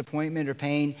the disappointment or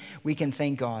pain, we can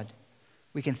thank God.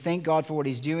 We can thank God for what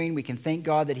he's doing. We can thank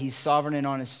God that he's sovereign and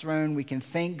on his throne. We can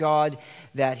thank God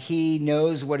that he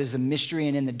knows what is a mystery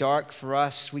and in the dark for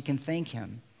us. We can thank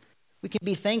him. We can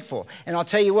be thankful. And I'll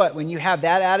tell you what, when you have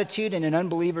that attitude and an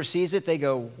unbeliever sees it, they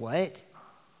go, what?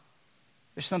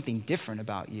 There's something different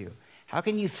about you. How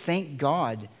can you thank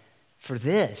God for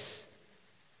this?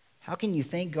 How can you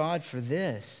thank God for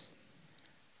this?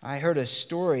 I heard a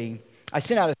story. I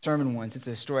sent out a sermon once. It's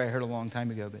a story I heard a long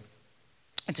time ago, but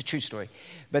it's a true story.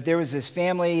 But there was this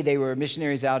family. They were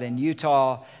missionaries out in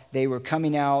Utah. They were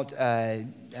coming out to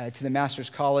the Master's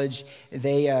College.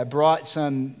 They brought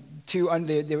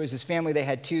there was this family. They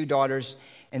had 2 daughters,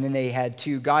 and then they had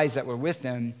 2 guys that were with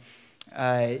them.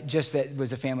 Just that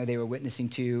was a family they were witnessing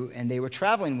to, and they were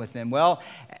traveling with them. Well,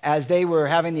 as they were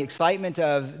having the excitement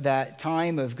of that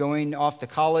time of going off to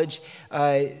college,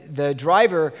 the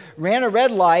driver ran a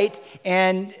red light,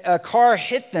 and a car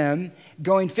hit them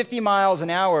going 50 miles an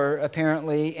hour,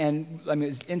 apparently, and I mean, it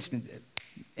was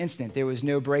instant. There was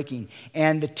no braking.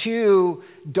 And the 2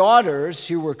 daughters,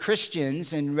 who were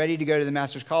Christians and ready to go to the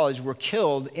Master's College, were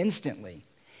killed instantly.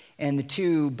 And the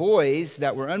 2 boys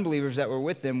that were unbelievers that were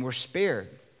with them were spared.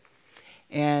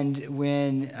 And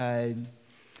when,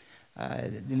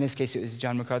 in this case it was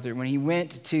John MacArthur, when he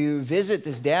went to visit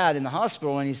this dad in the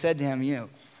hospital, and he said to him,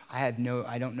 I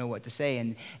don't know what to say.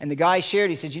 And the guy shared,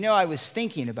 he said, I was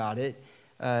thinking about it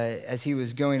as he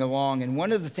was going along. And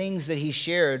one of the things that he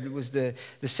shared was the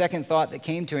second thought that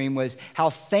came to him was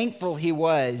how thankful he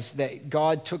was that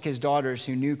God took his daughters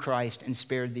who knew Christ and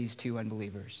spared these 2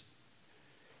 unbelievers.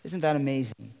 Isn't that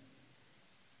amazing?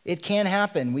 It can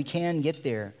happen. We can get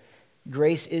there.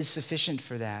 Grace is sufficient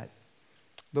for that.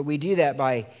 But we do that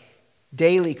by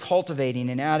daily cultivating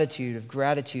an attitude of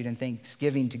gratitude and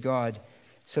thanksgiving to God,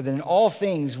 so that in all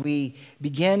things we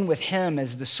begin with him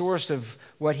as the source of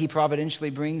what he providentially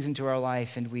brings into our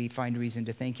life, and we find reason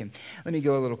to thank him. Let me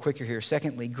go a little quicker here.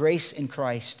 Secondly, grace in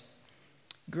Christ.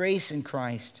 Grace in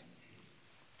Christ.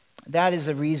 That is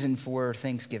a reason for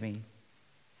thanksgiving.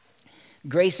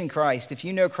 Grace in Christ. If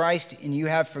you know Christ and you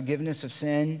have forgiveness of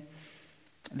sin,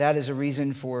 that is a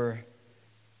reason for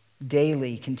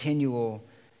daily, continual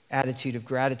attitude of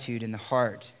gratitude in the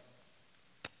heart.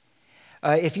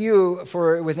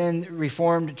 Within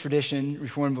Reformed tradition,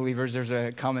 Reformed believers, there's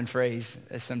a common phrase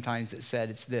sometimes that's said.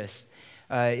 It's this.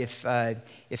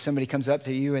 If somebody comes up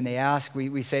to you and they ask,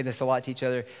 we say this a lot to each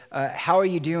other, how are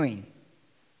you doing?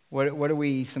 What do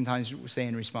we sometimes say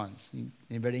in response?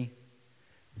 Anybody?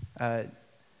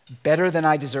 Better than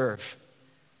I deserve.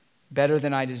 Better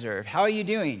than I deserve. How are you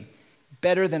doing?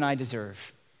 Better than I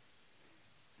deserve.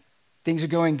 Things are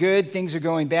going good, things are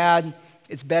going bad.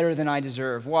 It's better than I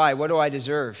deserve. Why? What do I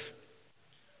deserve?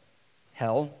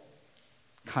 Hell,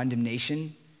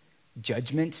 condemnation,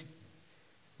 judgment.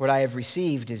 What I have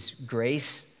received is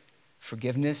grace,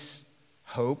 forgiveness,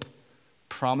 hope,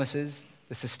 promises,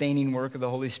 the sustaining work of the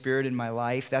Holy Spirit in my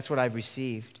life. That's what I've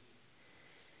received.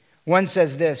 One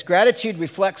says this: gratitude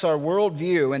reflects our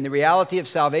worldview and the reality of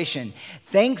salvation.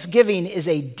 Thanksgiving is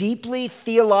a deeply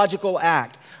theological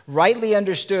act, rightly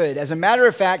understood. As a matter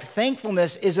of fact,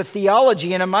 thankfulness is a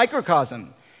theology in a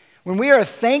microcosm. When we are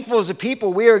thankful as a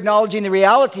people, we are acknowledging the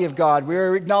reality of God. We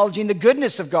are acknowledging the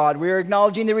goodness of God. We are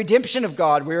acknowledging the redemption of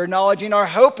God. We are acknowledging our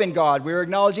hope in God. We are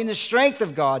acknowledging the strength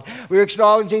of God. We are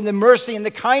acknowledging the mercy and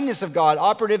the kindness of God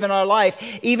operative in our life,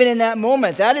 even in that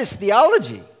moment. That is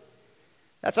theology.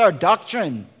 That's our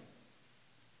doctrine.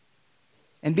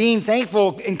 And being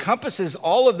thankful encompasses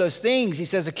all of those things. He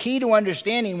says a key to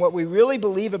understanding what we really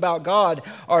believe about God,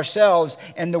 ourselves,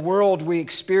 and the world we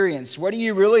experience. What do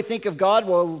you really think of God?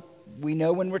 Well, we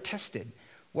know when we're tested.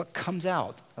 What comes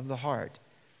out of the heart?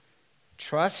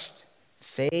 Trust,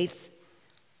 faith,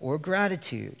 or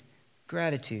gratitude?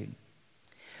 Gratitude.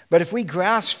 But if we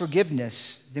grasp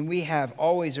forgiveness, then we have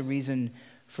always a reason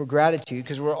for gratitude,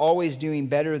 because we're always doing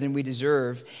better than we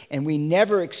deserve, and we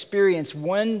never experience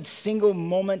one single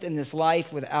moment in this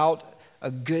life without a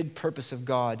good purpose of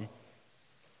God.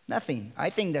 Nothing. I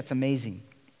think that's amazing.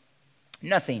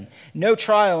 Nothing. No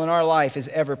trial in our life is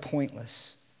ever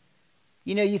pointless.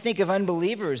 You think of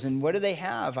unbelievers, and what do they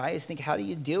have? I just think, how do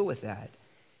you deal with that?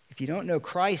 If you don't know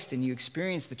Christ and you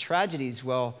experience the tragedies,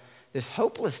 well, there's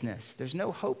hopelessness. There's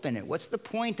no hope in it. What's the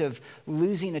point of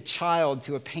losing a child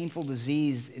to a painful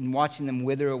disease and watching them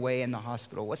wither away in the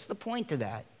hospital? What's the point to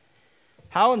that?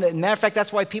 Matter of fact,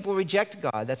 that's why people reject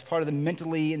God. That's part of the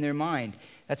mentally in their mind.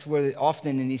 That's where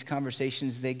often in these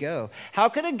conversations they go. How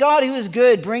could a God who is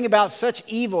good bring about such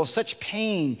evil, such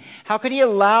pain? How could he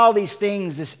allow these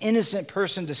things, this innocent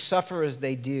person to suffer as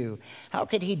they do? How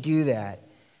could he do that?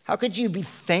 How could you be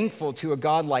thankful to a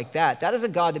God like that? That is a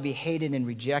God to be hated and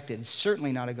rejected. It's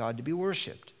certainly not a God to be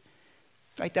worshiped.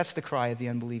 Right? That's the cry of the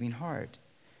unbelieving heart.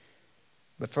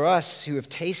 But for us who have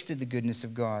tasted the goodness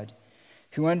of God,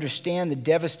 who understand the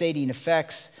devastating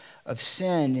effects of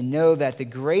sin and know that the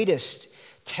greatest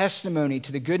testimony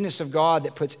to the goodness of God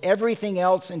that puts everything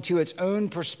else into its own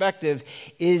perspective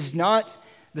is not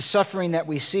the suffering that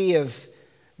we see of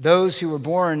those who were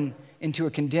born into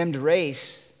a condemned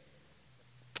race,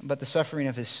 but the suffering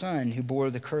of his Son who bore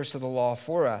the curse of the law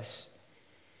for us.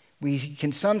 We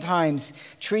can sometimes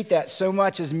treat that so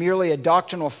much as merely a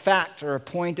doctrinal fact or a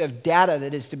point of data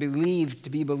that is to be believed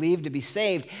to be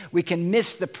saved. We can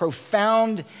miss the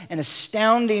profound and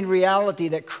astounding reality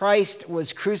that Christ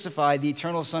was crucified, the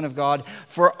eternal Son of God,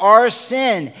 for our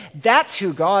sin. That's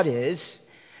who God is.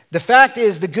 The fact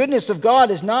is, the goodness of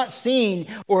God is not seen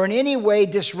or in any way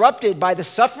disrupted by the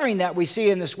suffering that we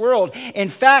see in this world. In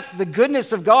fact, the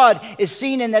goodness of God is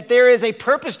seen in that there is a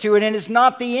purpose to it and it's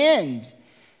not the end.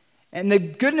 And the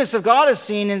goodness of God is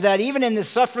seen in that even in the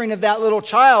suffering of that little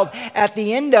child, at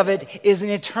the end of it is an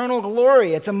eternal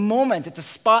glory. It's a moment, it's a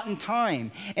spot in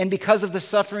time. And because of the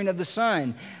suffering of the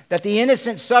Son, that the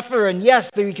innocent suffer, and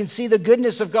yes, we can see the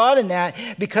goodness of God in that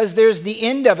because there's the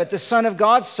end of it. The Son of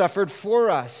God suffered for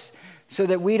us so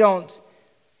that we don't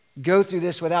go through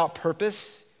this without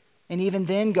purpose. And even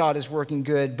then God is working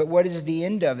good. But what is the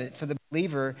end of it? For the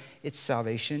believer, it's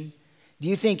salvation. Do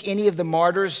you think any of the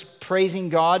martyrs praising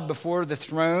God before the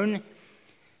throne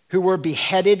who were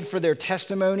beheaded for their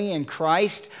testimony in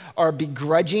Christ are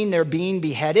begrudging their being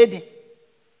beheaded?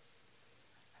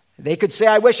 They could say,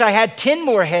 I wish I had 10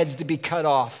 more heads to be cut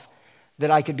off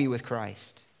that I could be with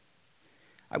Christ.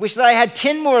 I wish that I had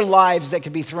 10 more lives that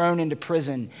could be thrown into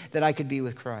prison that I could be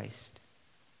with Christ.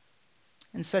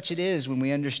 And such it is when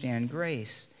we understand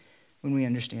grace. When we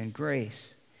understand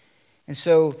grace. And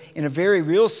so, in a very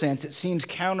real sense, it seems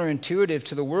counterintuitive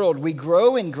to the world. We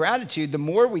grow in gratitude the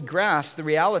more we grasp the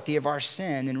reality of our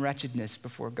sin and wretchedness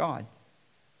before God.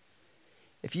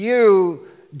 If you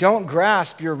don't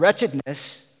grasp your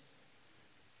wretchedness,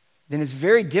 then it's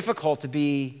very difficult to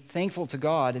be thankful to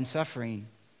God in suffering.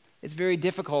 It's very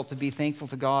difficult to be thankful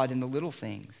to God in the little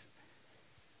things.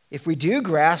 If we do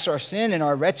grasp our sin and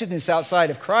our wretchedness outside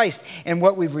of Christ and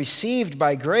what we've received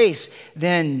by grace,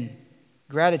 then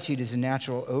gratitude is a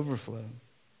natural overflow.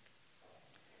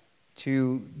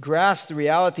 To grasp the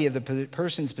reality of the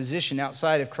person's position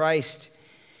outside of Christ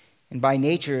and by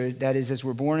nature, that is, as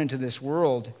we're born into this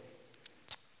world,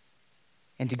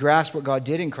 and to grasp what God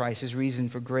did in Christ is reason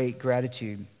for great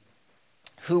gratitude.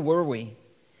 Who were we?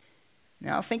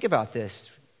 Now think about this.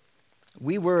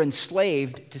 We were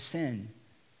enslaved to sin.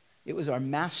 It was our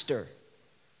master.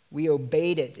 We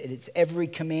obeyed it at its every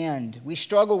command. We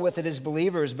struggle with it as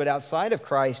believers, but outside of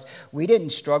Christ, we didn't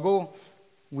struggle.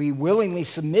 We willingly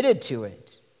submitted to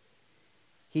it.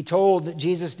 He told,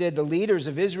 Jesus did, the leaders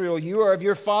of Israel, you are of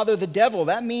your father the devil.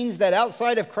 That means that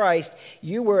outside of Christ,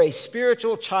 you were a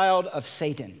spiritual child of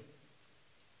Satan.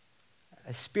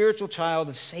 A spiritual child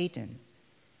of Satan.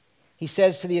 He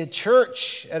says to the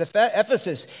church at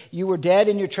Ephesus, you were dead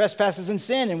in your trespasses and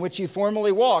sin in which you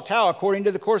formerly walked. How? According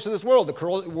to the course of this world.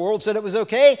 The world said it was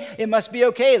okay. It must be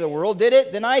okay. The world did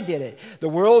it, then I did it. The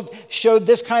world showed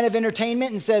this kind of entertainment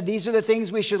and said these are the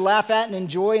things we should laugh at and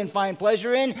enjoy and find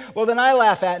pleasure in. Well, then I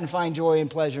laugh at and find joy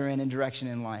and pleasure in and direction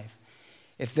in life.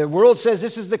 If the world says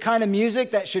this is the kind of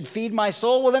music that should feed my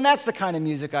soul, well, then that's the kind of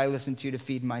music I listen to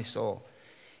feed my soul.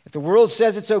 If the world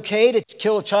says it's okay to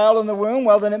kill a child in the womb,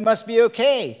 well, then it must be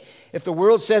okay. If the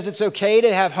world says it's okay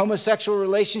to have homosexual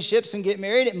relationships and get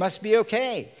married, it must be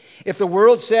okay. If the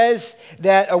world says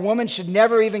that a woman should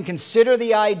never even consider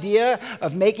the idea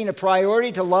of making a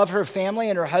priority to love her family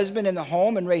and her husband in the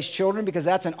home and raise children because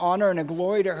that's an honor and a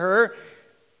glory to her,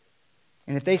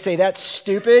 and if they say that's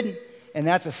stupid and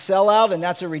that's a sellout and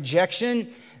that's a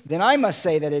rejection, then I must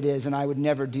say that it is, and I would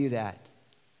never do that.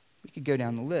 We could go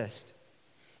down the list.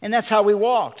 And that's how we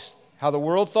walked. How the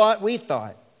world thought, we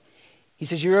thought. He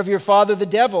says, you're of your father the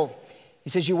devil. He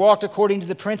says, you walked according to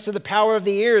the prince of the power of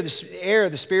the air,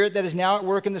 the spirit that is now at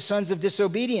work in the sons of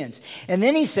disobedience. And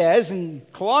then he says in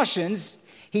Colossians,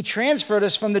 He transferred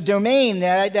us from the domain.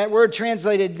 That word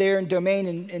translated there in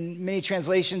domain in many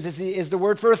translations is the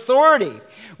word for authority.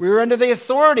 We were under the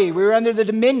authority. We were under the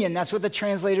dominion. That's what the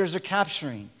translators are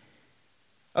capturing.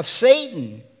 Of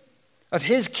Satan, of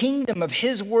his kingdom, of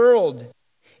his world.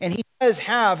 And he does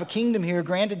have a kingdom here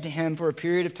granted to him for a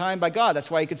period of time by God. That's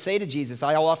why he could say to Jesus,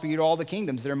 I'll offer you all the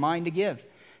kingdoms that are mine to give.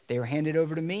 They were handed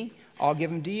over to me. I'll give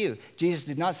them to you. Jesus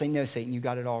did not say, no, Satan, you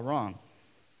got it all wrong.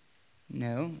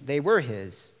 No, they were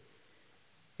his.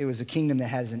 It was a kingdom that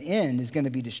has an end, is going to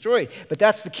be destroyed. But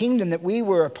that's the kingdom that we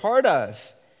were a part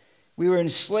of. We were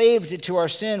enslaved to our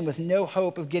sin with no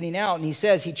hope of getting out. And he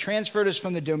says he transferred us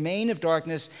from the domain of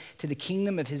darkness to the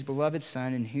kingdom of his beloved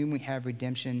Son, in whom we have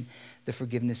redemption, the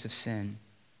forgiveness of sin.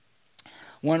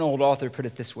 One old author put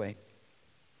it this way.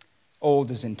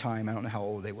 Old is in time. I don't know how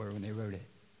old they were when they wrote it.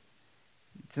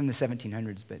 It's in the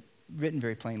 1700s, but written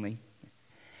very plainly.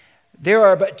 There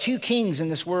are but two kings in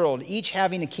this world, each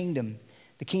having a kingdom,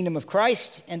 the kingdom of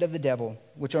Christ and of the devil,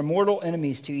 which are mortal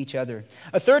enemies to each other.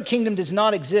 A third kingdom does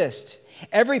not exist.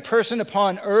 Every person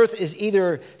upon earth is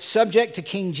either subject to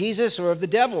King Jesus or of the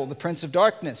devil, the prince of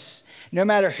darkness. No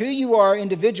matter who you are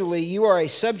individually, you are a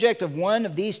subject of one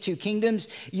of these two kingdoms.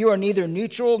 You are neither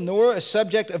neutral nor a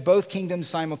subject of both kingdoms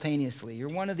simultaneously. You're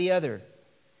one or the other.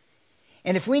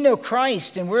 And if we know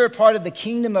Christ and we're a part of the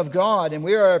kingdom of God and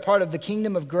we are a part of the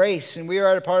kingdom of grace and we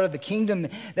are a part of the kingdom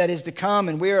that is to come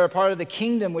and we are a part of the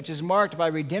kingdom which is marked by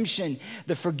redemption,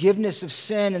 the forgiveness of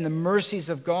sin and the mercies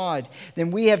of God,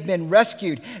 then we have been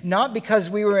rescued, not because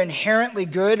we were inherently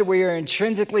good, we are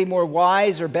intrinsically more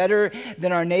wise or better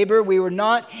than our neighbor. We were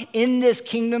not in this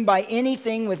kingdom by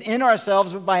anything within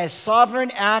ourselves, but by a sovereign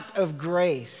act of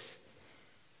grace.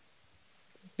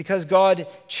 Because God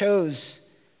chose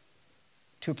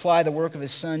to apply the work of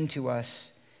his Son to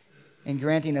us in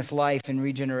granting us life and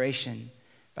regeneration,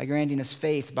 by granting us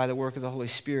faith by the work of the Holy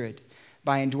Spirit,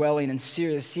 by indwelling and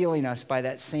sealing us by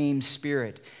that same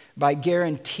Spirit, by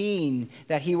guaranteeing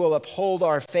that he will uphold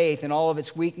our faith in all of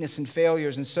its weakness and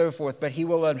failures and so forth, but he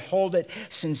will uphold it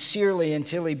sincerely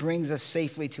until he brings us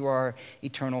safely to our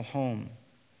eternal home.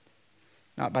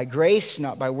 Not by grace,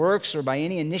 not by works, or by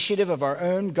any initiative of our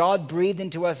own. God breathed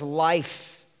into us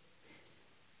life.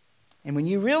 And when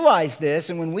you realize this,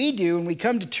 and when we do, and we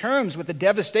come to terms with the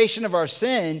devastation of our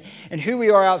sin and who we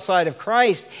are outside of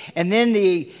Christ, and then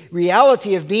the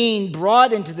reality of being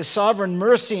brought into the sovereign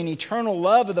mercy and eternal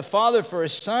love of the Father for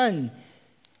his Son,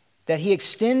 that he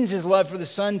extends his love for the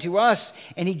Son to us,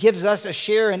 and he gives us a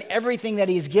share in everything that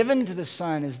he's given to the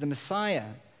Son as the Messiah,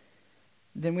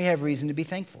 then we have reason to be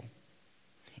thankful.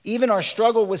 Even our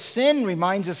struggle with sin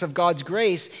reminds us of God's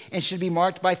grace and should be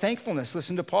marked by thankfulness.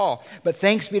 Listen to Paul. But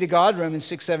thanks be to God, Romans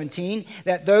 6:17,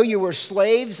 that though you were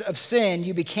slaves of sin,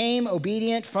 you became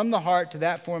obedient from the heart to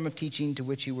that form of teaching to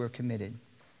which you were committed.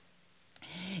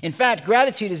 In fact,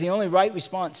 gratitude is the only right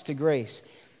response to grace.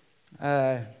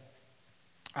 I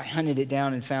hunted it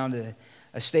down and found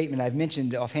a statement I've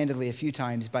mentioned offhandedly a few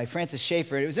times by Francis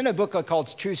Schaeffer. It was in a book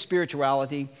called True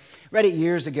Spirituality. Read it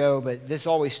years ago, but this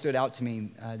always stood out to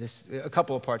me, a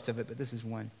couple of parts of it, but this is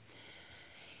one.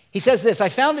 He says this, I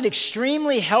found it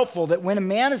extremely helpful that when a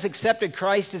man has accepted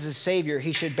Christ as his Savior,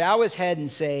 he should bow his head and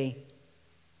say,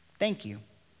 thank you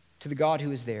to the God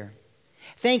who is there.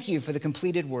 Thank you for the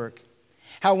completed work.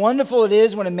 How wonderful it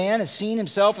is when a man has seen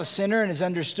himself a sinner and has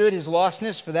understood his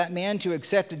lostness for that man to have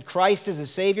accepted Christ as a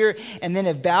Savior and then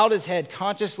have bowed his head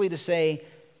consciously to say,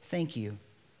 thank you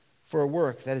for a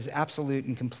work that is absolute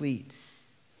and complete.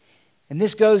 And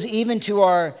this goes even to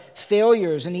our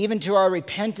failures and even to our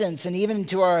repentance and even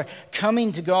to our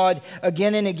coming to God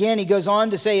again and again. He goes on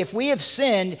to say, if we have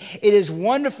sinned, it is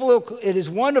wonderful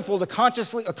to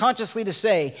consciously to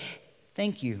say,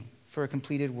 thank you for a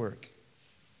completed work.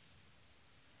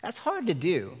 That's hard to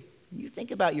do. You think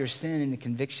about your sin and the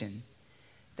conviction.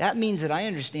 That means that I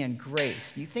understand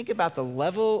grace. You think about the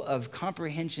level of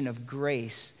comprehension of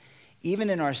grace, even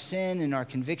in our sin and our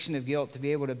conviction of guilt, to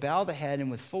be able to bow the head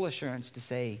and with full assurance to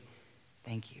say,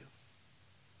 thank you.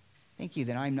 Thank you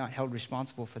that I'm not held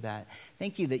responsible for that.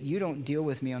 Thank you that you don't deal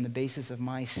with me on the basis of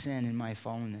my sin and my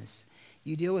fallenness.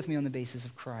 You deal with me on the basis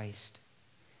of Christ.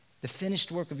 The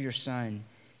finished work of your Son.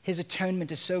 His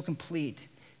atonement is so complete.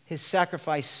 His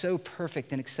sacrifice so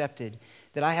perfect and accepted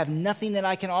that I have nothing that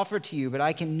I can offer to you, but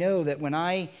I can know that when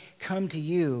I come to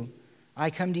you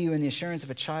in the assurance of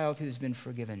a child who has been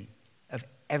forgiven of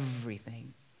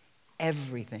everything,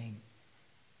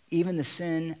 even the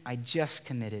sin I just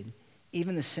committed,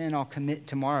 even the sin I'll commit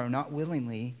tomorrow, not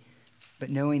willingly, but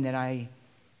knowing that I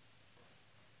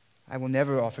will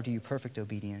never offer to you perfect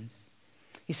obedience.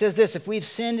 He says this, if we've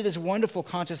sinned, it is wonderful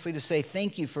consciously to say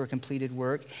thank you for a completed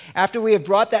work. After we have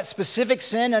brought that specific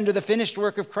sin under the finished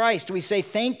work of Christ, we say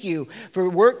thank you for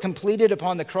work completed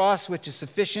upon the cross, which is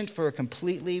sufficient for a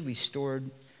completely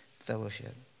restored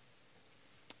fellowship.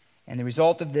 And the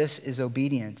result of this is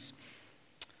obedience.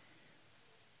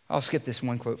 I'll skip this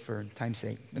one quote for time's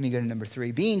sake. Let me go to number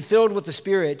 3. Being filled with the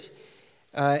Spirit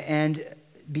and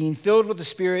being filled with the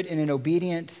Spirit in an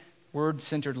obedient,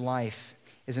 word-centered life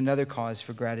is another cause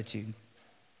for gratitude.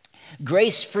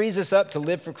 Grace frees us up to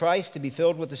live for Christ, to be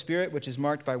filled with the Spirit, which is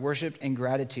marked by worship and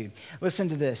gratitude. Listen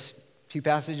to this. 2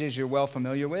 passages you're well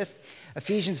familiar with.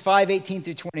 Ephesians 5:18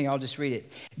 through 20, I'll just read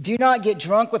it. Do not get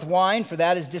drunk with wine, for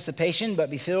that is dissipation,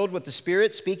 but be filled with the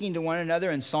Spirit, speaking to one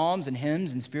another in psalms and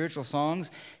hymns and spiritual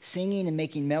songs, singing and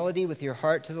making melody with your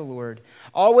heart to the Lord,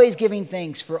 always giving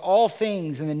thanks for all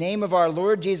things in the name of our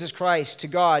Lord Jesus Christ to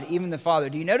God, even the Father.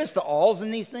 Do you notice the alls in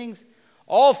these things?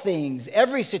 All things,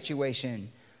 every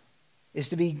situation is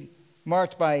to be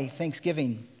marked by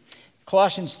thanksgiving.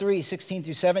 Colossians 3:16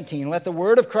 through 17. Let the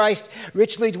word of Christ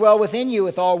richly dwell within you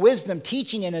with all wisdom,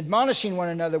 teaching and admonishing one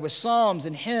another with psalms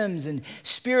and hymns and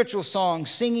spiritual songs,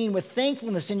 singing with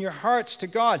thankfulness in your hearts to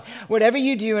God. Whatever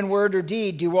you do in word or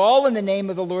deed, do all in the name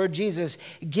of the Lord Jesus,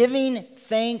 giving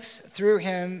thanks through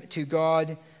him to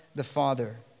God the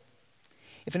Father.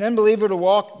 If an unbeliever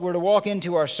were to walk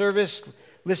into our service,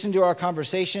 listen to our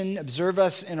conversation, observe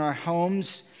us in our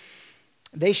homes,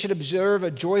 they should observe a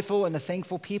joyful and a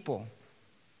thankful people.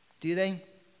 Do they?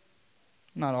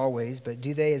 Not always, but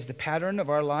do they as the pattern of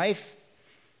our life?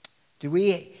 Do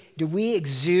we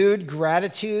exude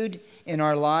gratitude in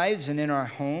our lives and in our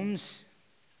homes?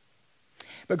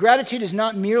 But gratitude is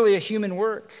not merely a human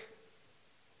work.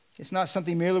 It's not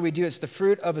something merely we do. It's the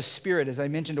fruit of a spirit, as I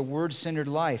mentioned, a word-centered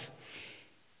life.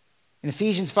 In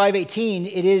Ephesians 5:18,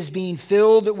 it is being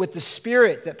filled with the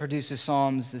Spirit that produces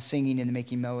psalms, the singing and the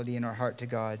making melody in our heart to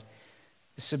God,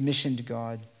 the submission to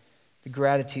God, the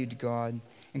gratitude to God.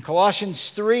 In Colossians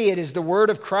 3, it is the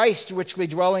word of Christ richly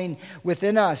dwelling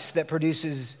within us that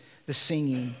produces the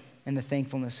singing and the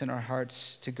thankfulness in our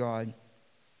hearts to God.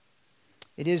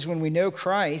 It is when we know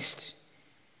Christ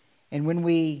and when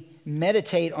we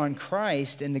meditate on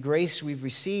Christ and the grace we've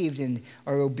received and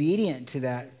are obedient to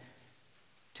that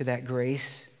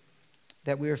grace,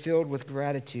 that we are filled with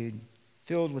gratitude,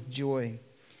 filled with joy.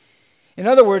 In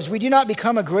other words, we do not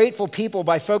become a grateful people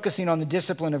by focusing on the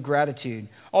discipline of gratitude.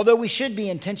 Although we should be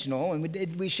intentional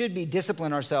and we should be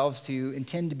discipline ourselves to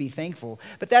intend to be thankful.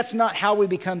 But that's not how we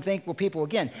become thankful people.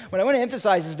 Again, what I want to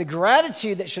emphasize is the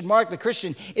gratitude that should mark the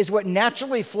Christian is what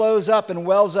naturally flows up and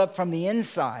wells up from the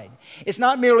inside. It's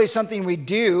not merely something we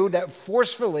do that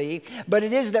forcefully, but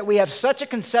it is that we have such a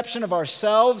conception of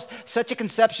ourselves, such a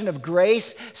conception of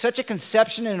grace, such a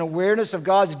conception and awareness of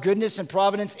God's goodness and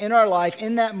providence in our life,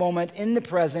 in that moment, in the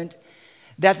present,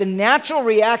 that the natural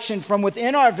reaction from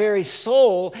within our very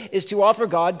soul is to offer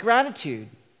God gratitude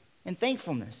and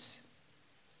thankfulness.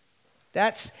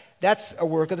 That's a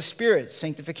work of the Spirit,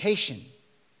 sanctification.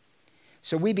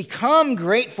 So we become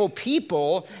grateful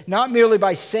people not merely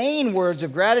by saying words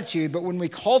of gratitude, but when we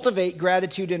cultivate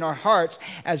gratitude in our hearts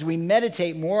as we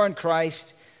meditate more on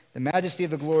Christ, the majesty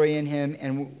of the glory in him,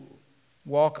 and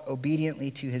walk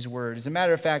obediently to his word. As a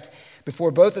matter of fact,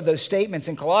 before both of those statements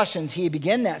in Colossians, he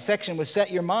began that section with set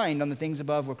your mind on the things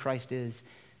above where Christ is,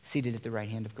 seated at the right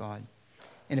hand of God.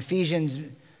 In Ephesians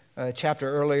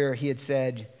chapter earlier, he had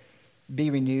said, be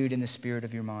renewed in the spirit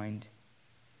of your mind.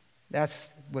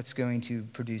 That's what's going to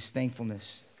produce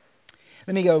thankfulness.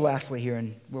 Let me go lastly here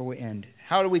and where we end.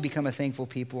 How do we become a thankful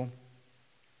people?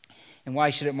 And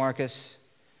why should it mark us?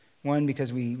 One,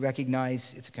 because we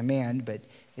recognize it's a command, but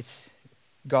it's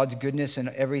God's goodness and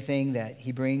everything that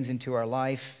he brings into our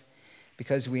life,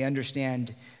 because we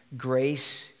understand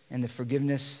grace and the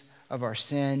forgiveness of our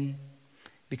sin,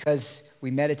 because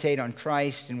we meditate on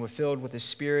Christ and we're filled with his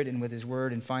Spirit and with his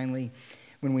word, and finally,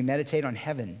 when we meditate on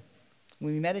heaven.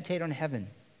 When we meditate on heaven.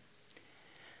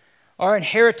 Our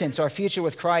inheritance, our future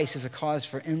with Christ, is a cause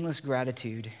for endless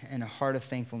gratitude and a heart of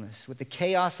thankfulness. With the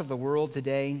chaos of the world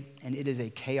today, and it is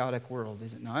a chaotic world,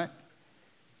 is it not?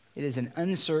 It is an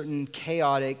uncertain,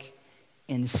 chaotic,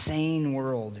 insane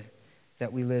world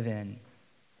that we live in.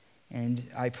 And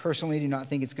I personally do not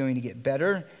think it's going to get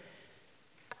better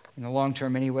in the long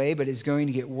term anyway, but it's going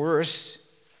to get worse.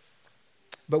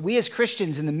 But we as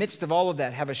Christians, in the midst of all of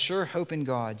that, have a sure hope in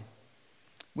God.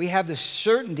 We have the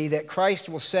certainty that Christ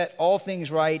will set all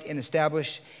things right and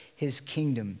establish his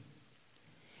kingdom.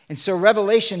 And so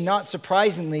Revelation, not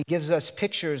surprisingly, gives us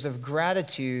pictures of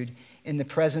gratitude in the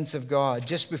presence of God.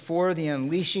 Just before the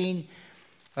unleashing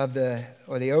of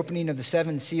the opening of the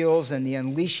seven seals and the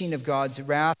unleashing of God's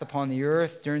wrath upon the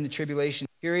earth during the tribulation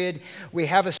period, we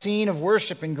have a scene of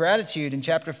worship and gratitude in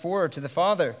chapter 4 to the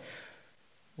Father.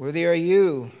 Worthy are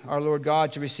you, our Lord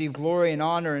God, to receive glory and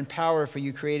honor and power, for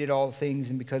you created all things,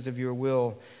 and because of your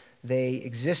will they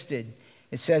existed.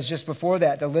 It says just before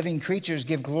that, the living creatures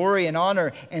give glory and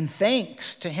honor and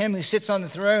thanks to him who sits on the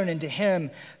throne and to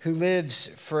him who lives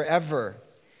forever.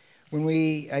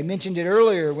 I mentioned it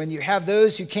earlier, when you have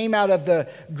those who came out of the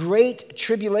great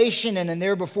tribulation and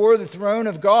they're before the throne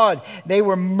of God, they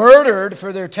were murdered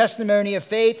for their testimony of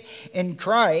faith in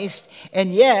Christ,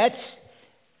 and yet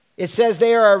it says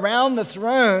they are around the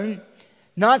throne,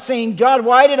 not saying, God,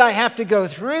 why did I have to go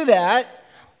through that?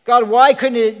 God, why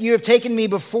couldn't you have taken me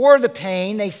before the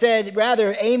pain? They said,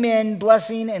 rather, amen,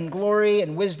 blessing and glory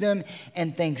and wisdom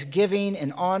and thanksgiving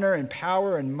and honor and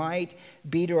power and might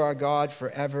be to our God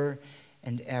forever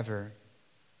and ever.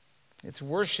 It's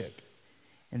worship.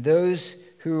 And those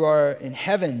who are in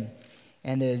heaven,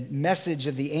 and the message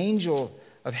of the angel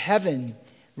of heaven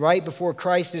right before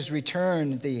Christ is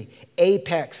returned, the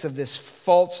apex of this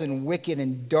false and wicked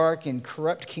and dark and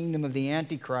corrupt kingdom of the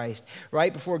Antichrist,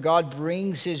 right before God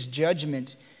brings his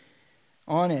judgment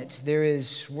on it, there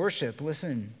is worship.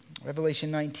 Listen, Revelation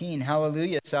 19,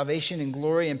 hallelujah. Salvation and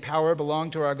glory and power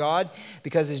belong to our God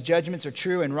because his judgments are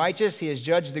true and righteous. He has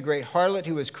judged the great harlot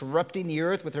who is corrupting the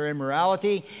earth with her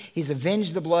immorality. He's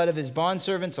avenged the blood of his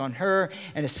bondservants on her.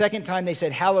 And a second time they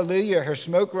said, hallelujah. Her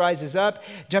smoke rises up.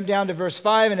 Jump down to verse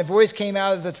 5. And a voice came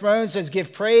out of the throne, says,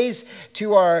 give praise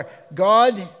to our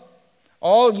God,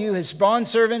 all you his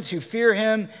bondservants who fear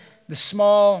him, the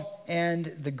small and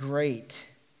the great.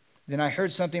 Then I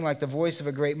heard something like the voice of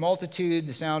a great multitude,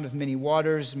 the sound of many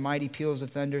waters, mighty peals of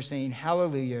thunder, saying,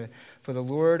 hallelujah, for the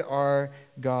Lord our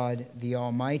God, the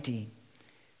Almighty,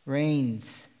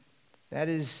 reigns. That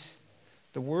is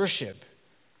the worship.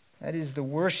 That is the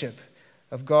worship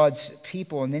of God's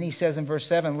people. And then he says in verse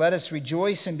 7, let us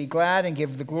rejoice and be glad and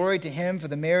give the glory to him, for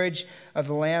the marriage of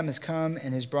the Lamb has come,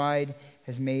 and his bride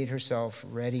has made herself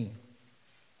ready.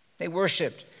 They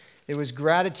worshiped. There was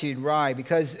gratitude. Why?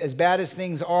 Because as bad as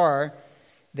things are,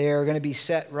 they are going to be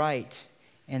set right.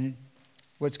 And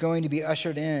what's going to be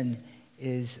ushered in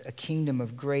is a kingdom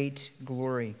of great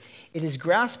glory. It is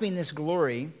grasping this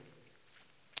glory,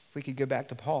 if we could go back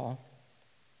to Paul,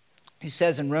 who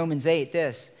says in Romans 8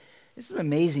 this is an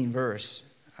amazing verse.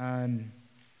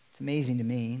 It's amazing to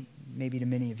me, maybe to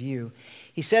many of you.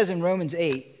 He says in Romans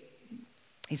 8,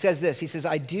 he says this, he says,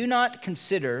 I do not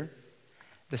consider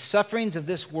the sufferings of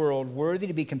this world worthy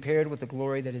to be compared with the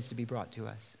glory that is to be brought to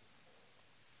us.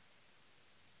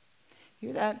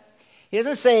 Hear that? He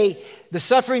doesn't say the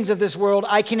sufferings of this world,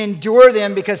 I can endure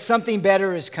them because something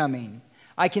better is coming.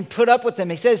 I can put up with them.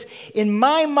 He says, in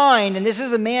my mind, and this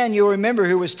is a man you'll remember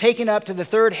who was taken up to the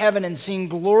third heaven and seen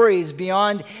glories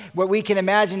beyond what we can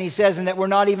imagine, he says, and that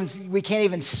we can't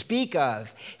even speak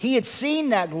of. He had seen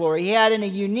that glory. He had, in a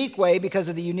unique way, because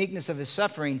of the uniqueness of his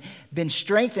suffering, been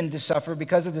strengthened to suffer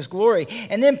because of this glory.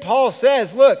 And then Paul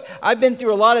says, look, I've been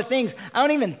through a lot of things. I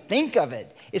don't even think of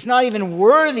it. It's not even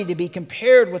worthy to be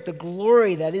compared with the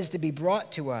glory that is to be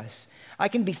brought to us. I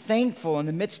can be thankful in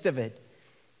the midst of it.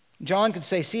 John could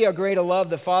say, see how great a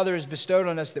love the Father has bestowed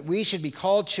on us that we should be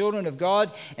called children of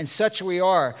God, and such we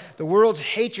are. The world's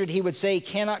hatred, he would say,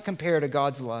 cannot compare to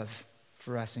God's love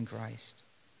for us in Christ.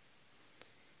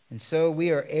 And so we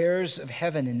are heirs of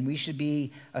heaven, and we should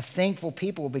be a thankful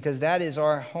people because that is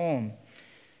our home.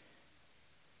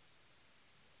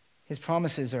 His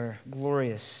promises are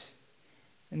glorious.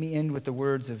 Let me end with the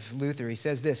words of Luther. He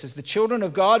says this, as the children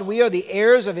of God, we are the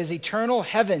heirs of his eternal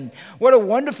heaven. What a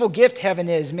wonderful gift heaven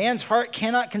is. Man's heart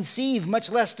cannot conceive,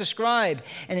 much less describe.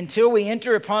 And until we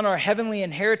enter upon our heavenly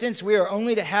inheritance, we are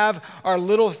only to have our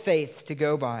little faith to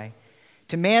go by.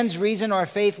 To man's reason, our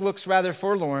faith looks rather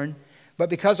forlorn, but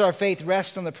because our faith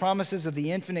rests on the promises of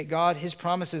the infinite God, his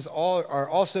promises are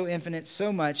also infinite,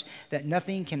 so much that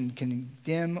nothing can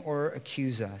condemn or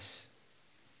accuse us.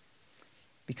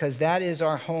 Because that is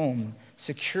our home,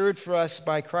 secured for us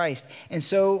by Christ. And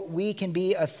so we can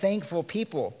be a thankful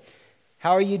people.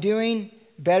 How are you doing?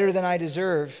 Better than I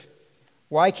deserve.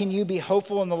 Why can you be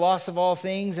hopeful in the loss of all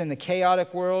things in the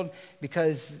chaotic world?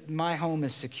 Because my home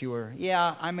is secure.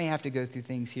 Yeah, I may have to go through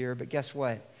things here, but guess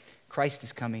what? Christ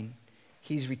is coming.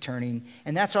 He's returning.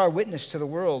 And that's our witness to the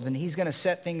world, and he's going to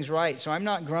set things right. So I'm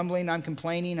not grumbling, I'm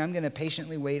complaining. I'm going to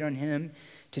patiently wait on him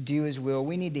to do his will.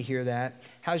 We need to hear that.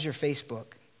 How's your Facebook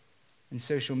and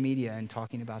social media and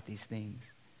talking about these things?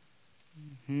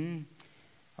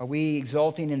 Are we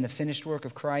exulting in the finished work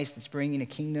of Christ that's bringing a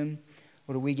kingdom,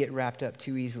 or do we get wrapped up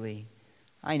too easily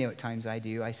I know at times I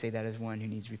do. I say that as one who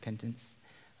needs repentance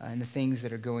and the things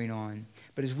that are going on.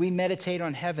 But as we meditate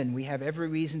on heaven, we have every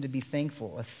reason to be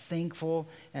thankful, a thankful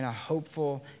and a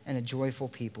hopeful and a joyful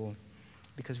people,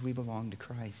 because we belong to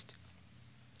Christ.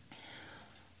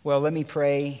 Well, let me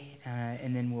pray,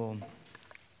 and then we'll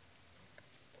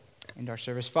end our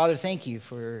service. Father, thank you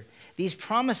for these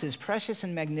promises, precious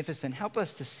and magnificent. Help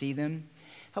us to see them.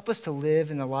 Help us to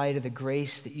live in the light of the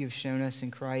grace that you've shown us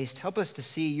in Christ. Help us to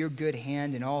see your good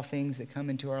hand in all things that come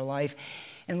into our life.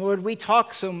 And Lord, we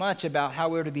talk so much about how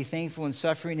we're to be thankful in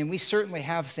suffering, and we certainly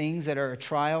have things that are a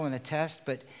trial and a test,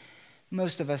 but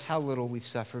most of us, how little we've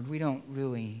suffered. We don't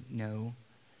really know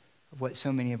what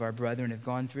so many of our brethren have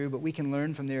gone through, but we can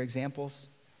learn from their examples.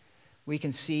 We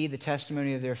can see the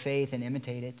testimony of their faith and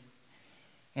imitate it.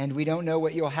 And we don't know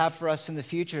what you'll have for us in the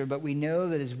future, but we know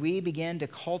that as we begin to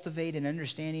cultivate an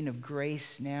understanding of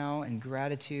grace now and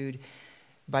gratitude,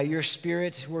 by your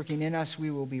Spirit working in us, we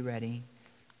will be ready.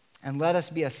 And let us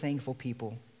be a thankful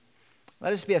people.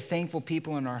 Let us be a thankful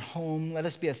people in our home. Let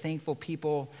us be a thankful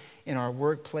people in our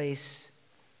workplace.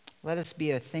 Let us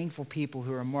be a thankful people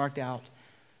who are marked out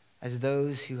as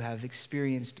those who have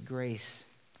experienced grace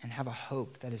and have a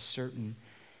hope that is certain.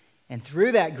 And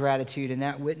through that gratitude and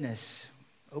that witness,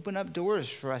 open up doors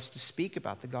for us to speak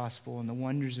about the gospel and the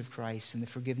wonders of Christ and the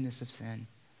forgiveness of sin.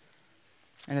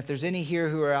 And if there's any here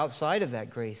who are outside of that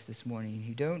grace this morning,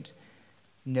 who don't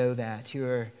know that, who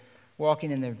are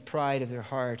walking in the pride of their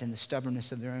heart and the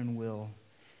stubbornness of their own will,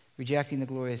 rejecting the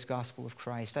glorious gospel of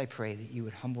Christ, I pray that you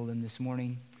would humble them this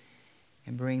morning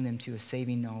and bring them to a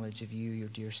saving knowledge of you, your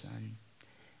dear Son.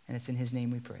 And it's in his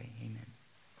name we pray. Amen.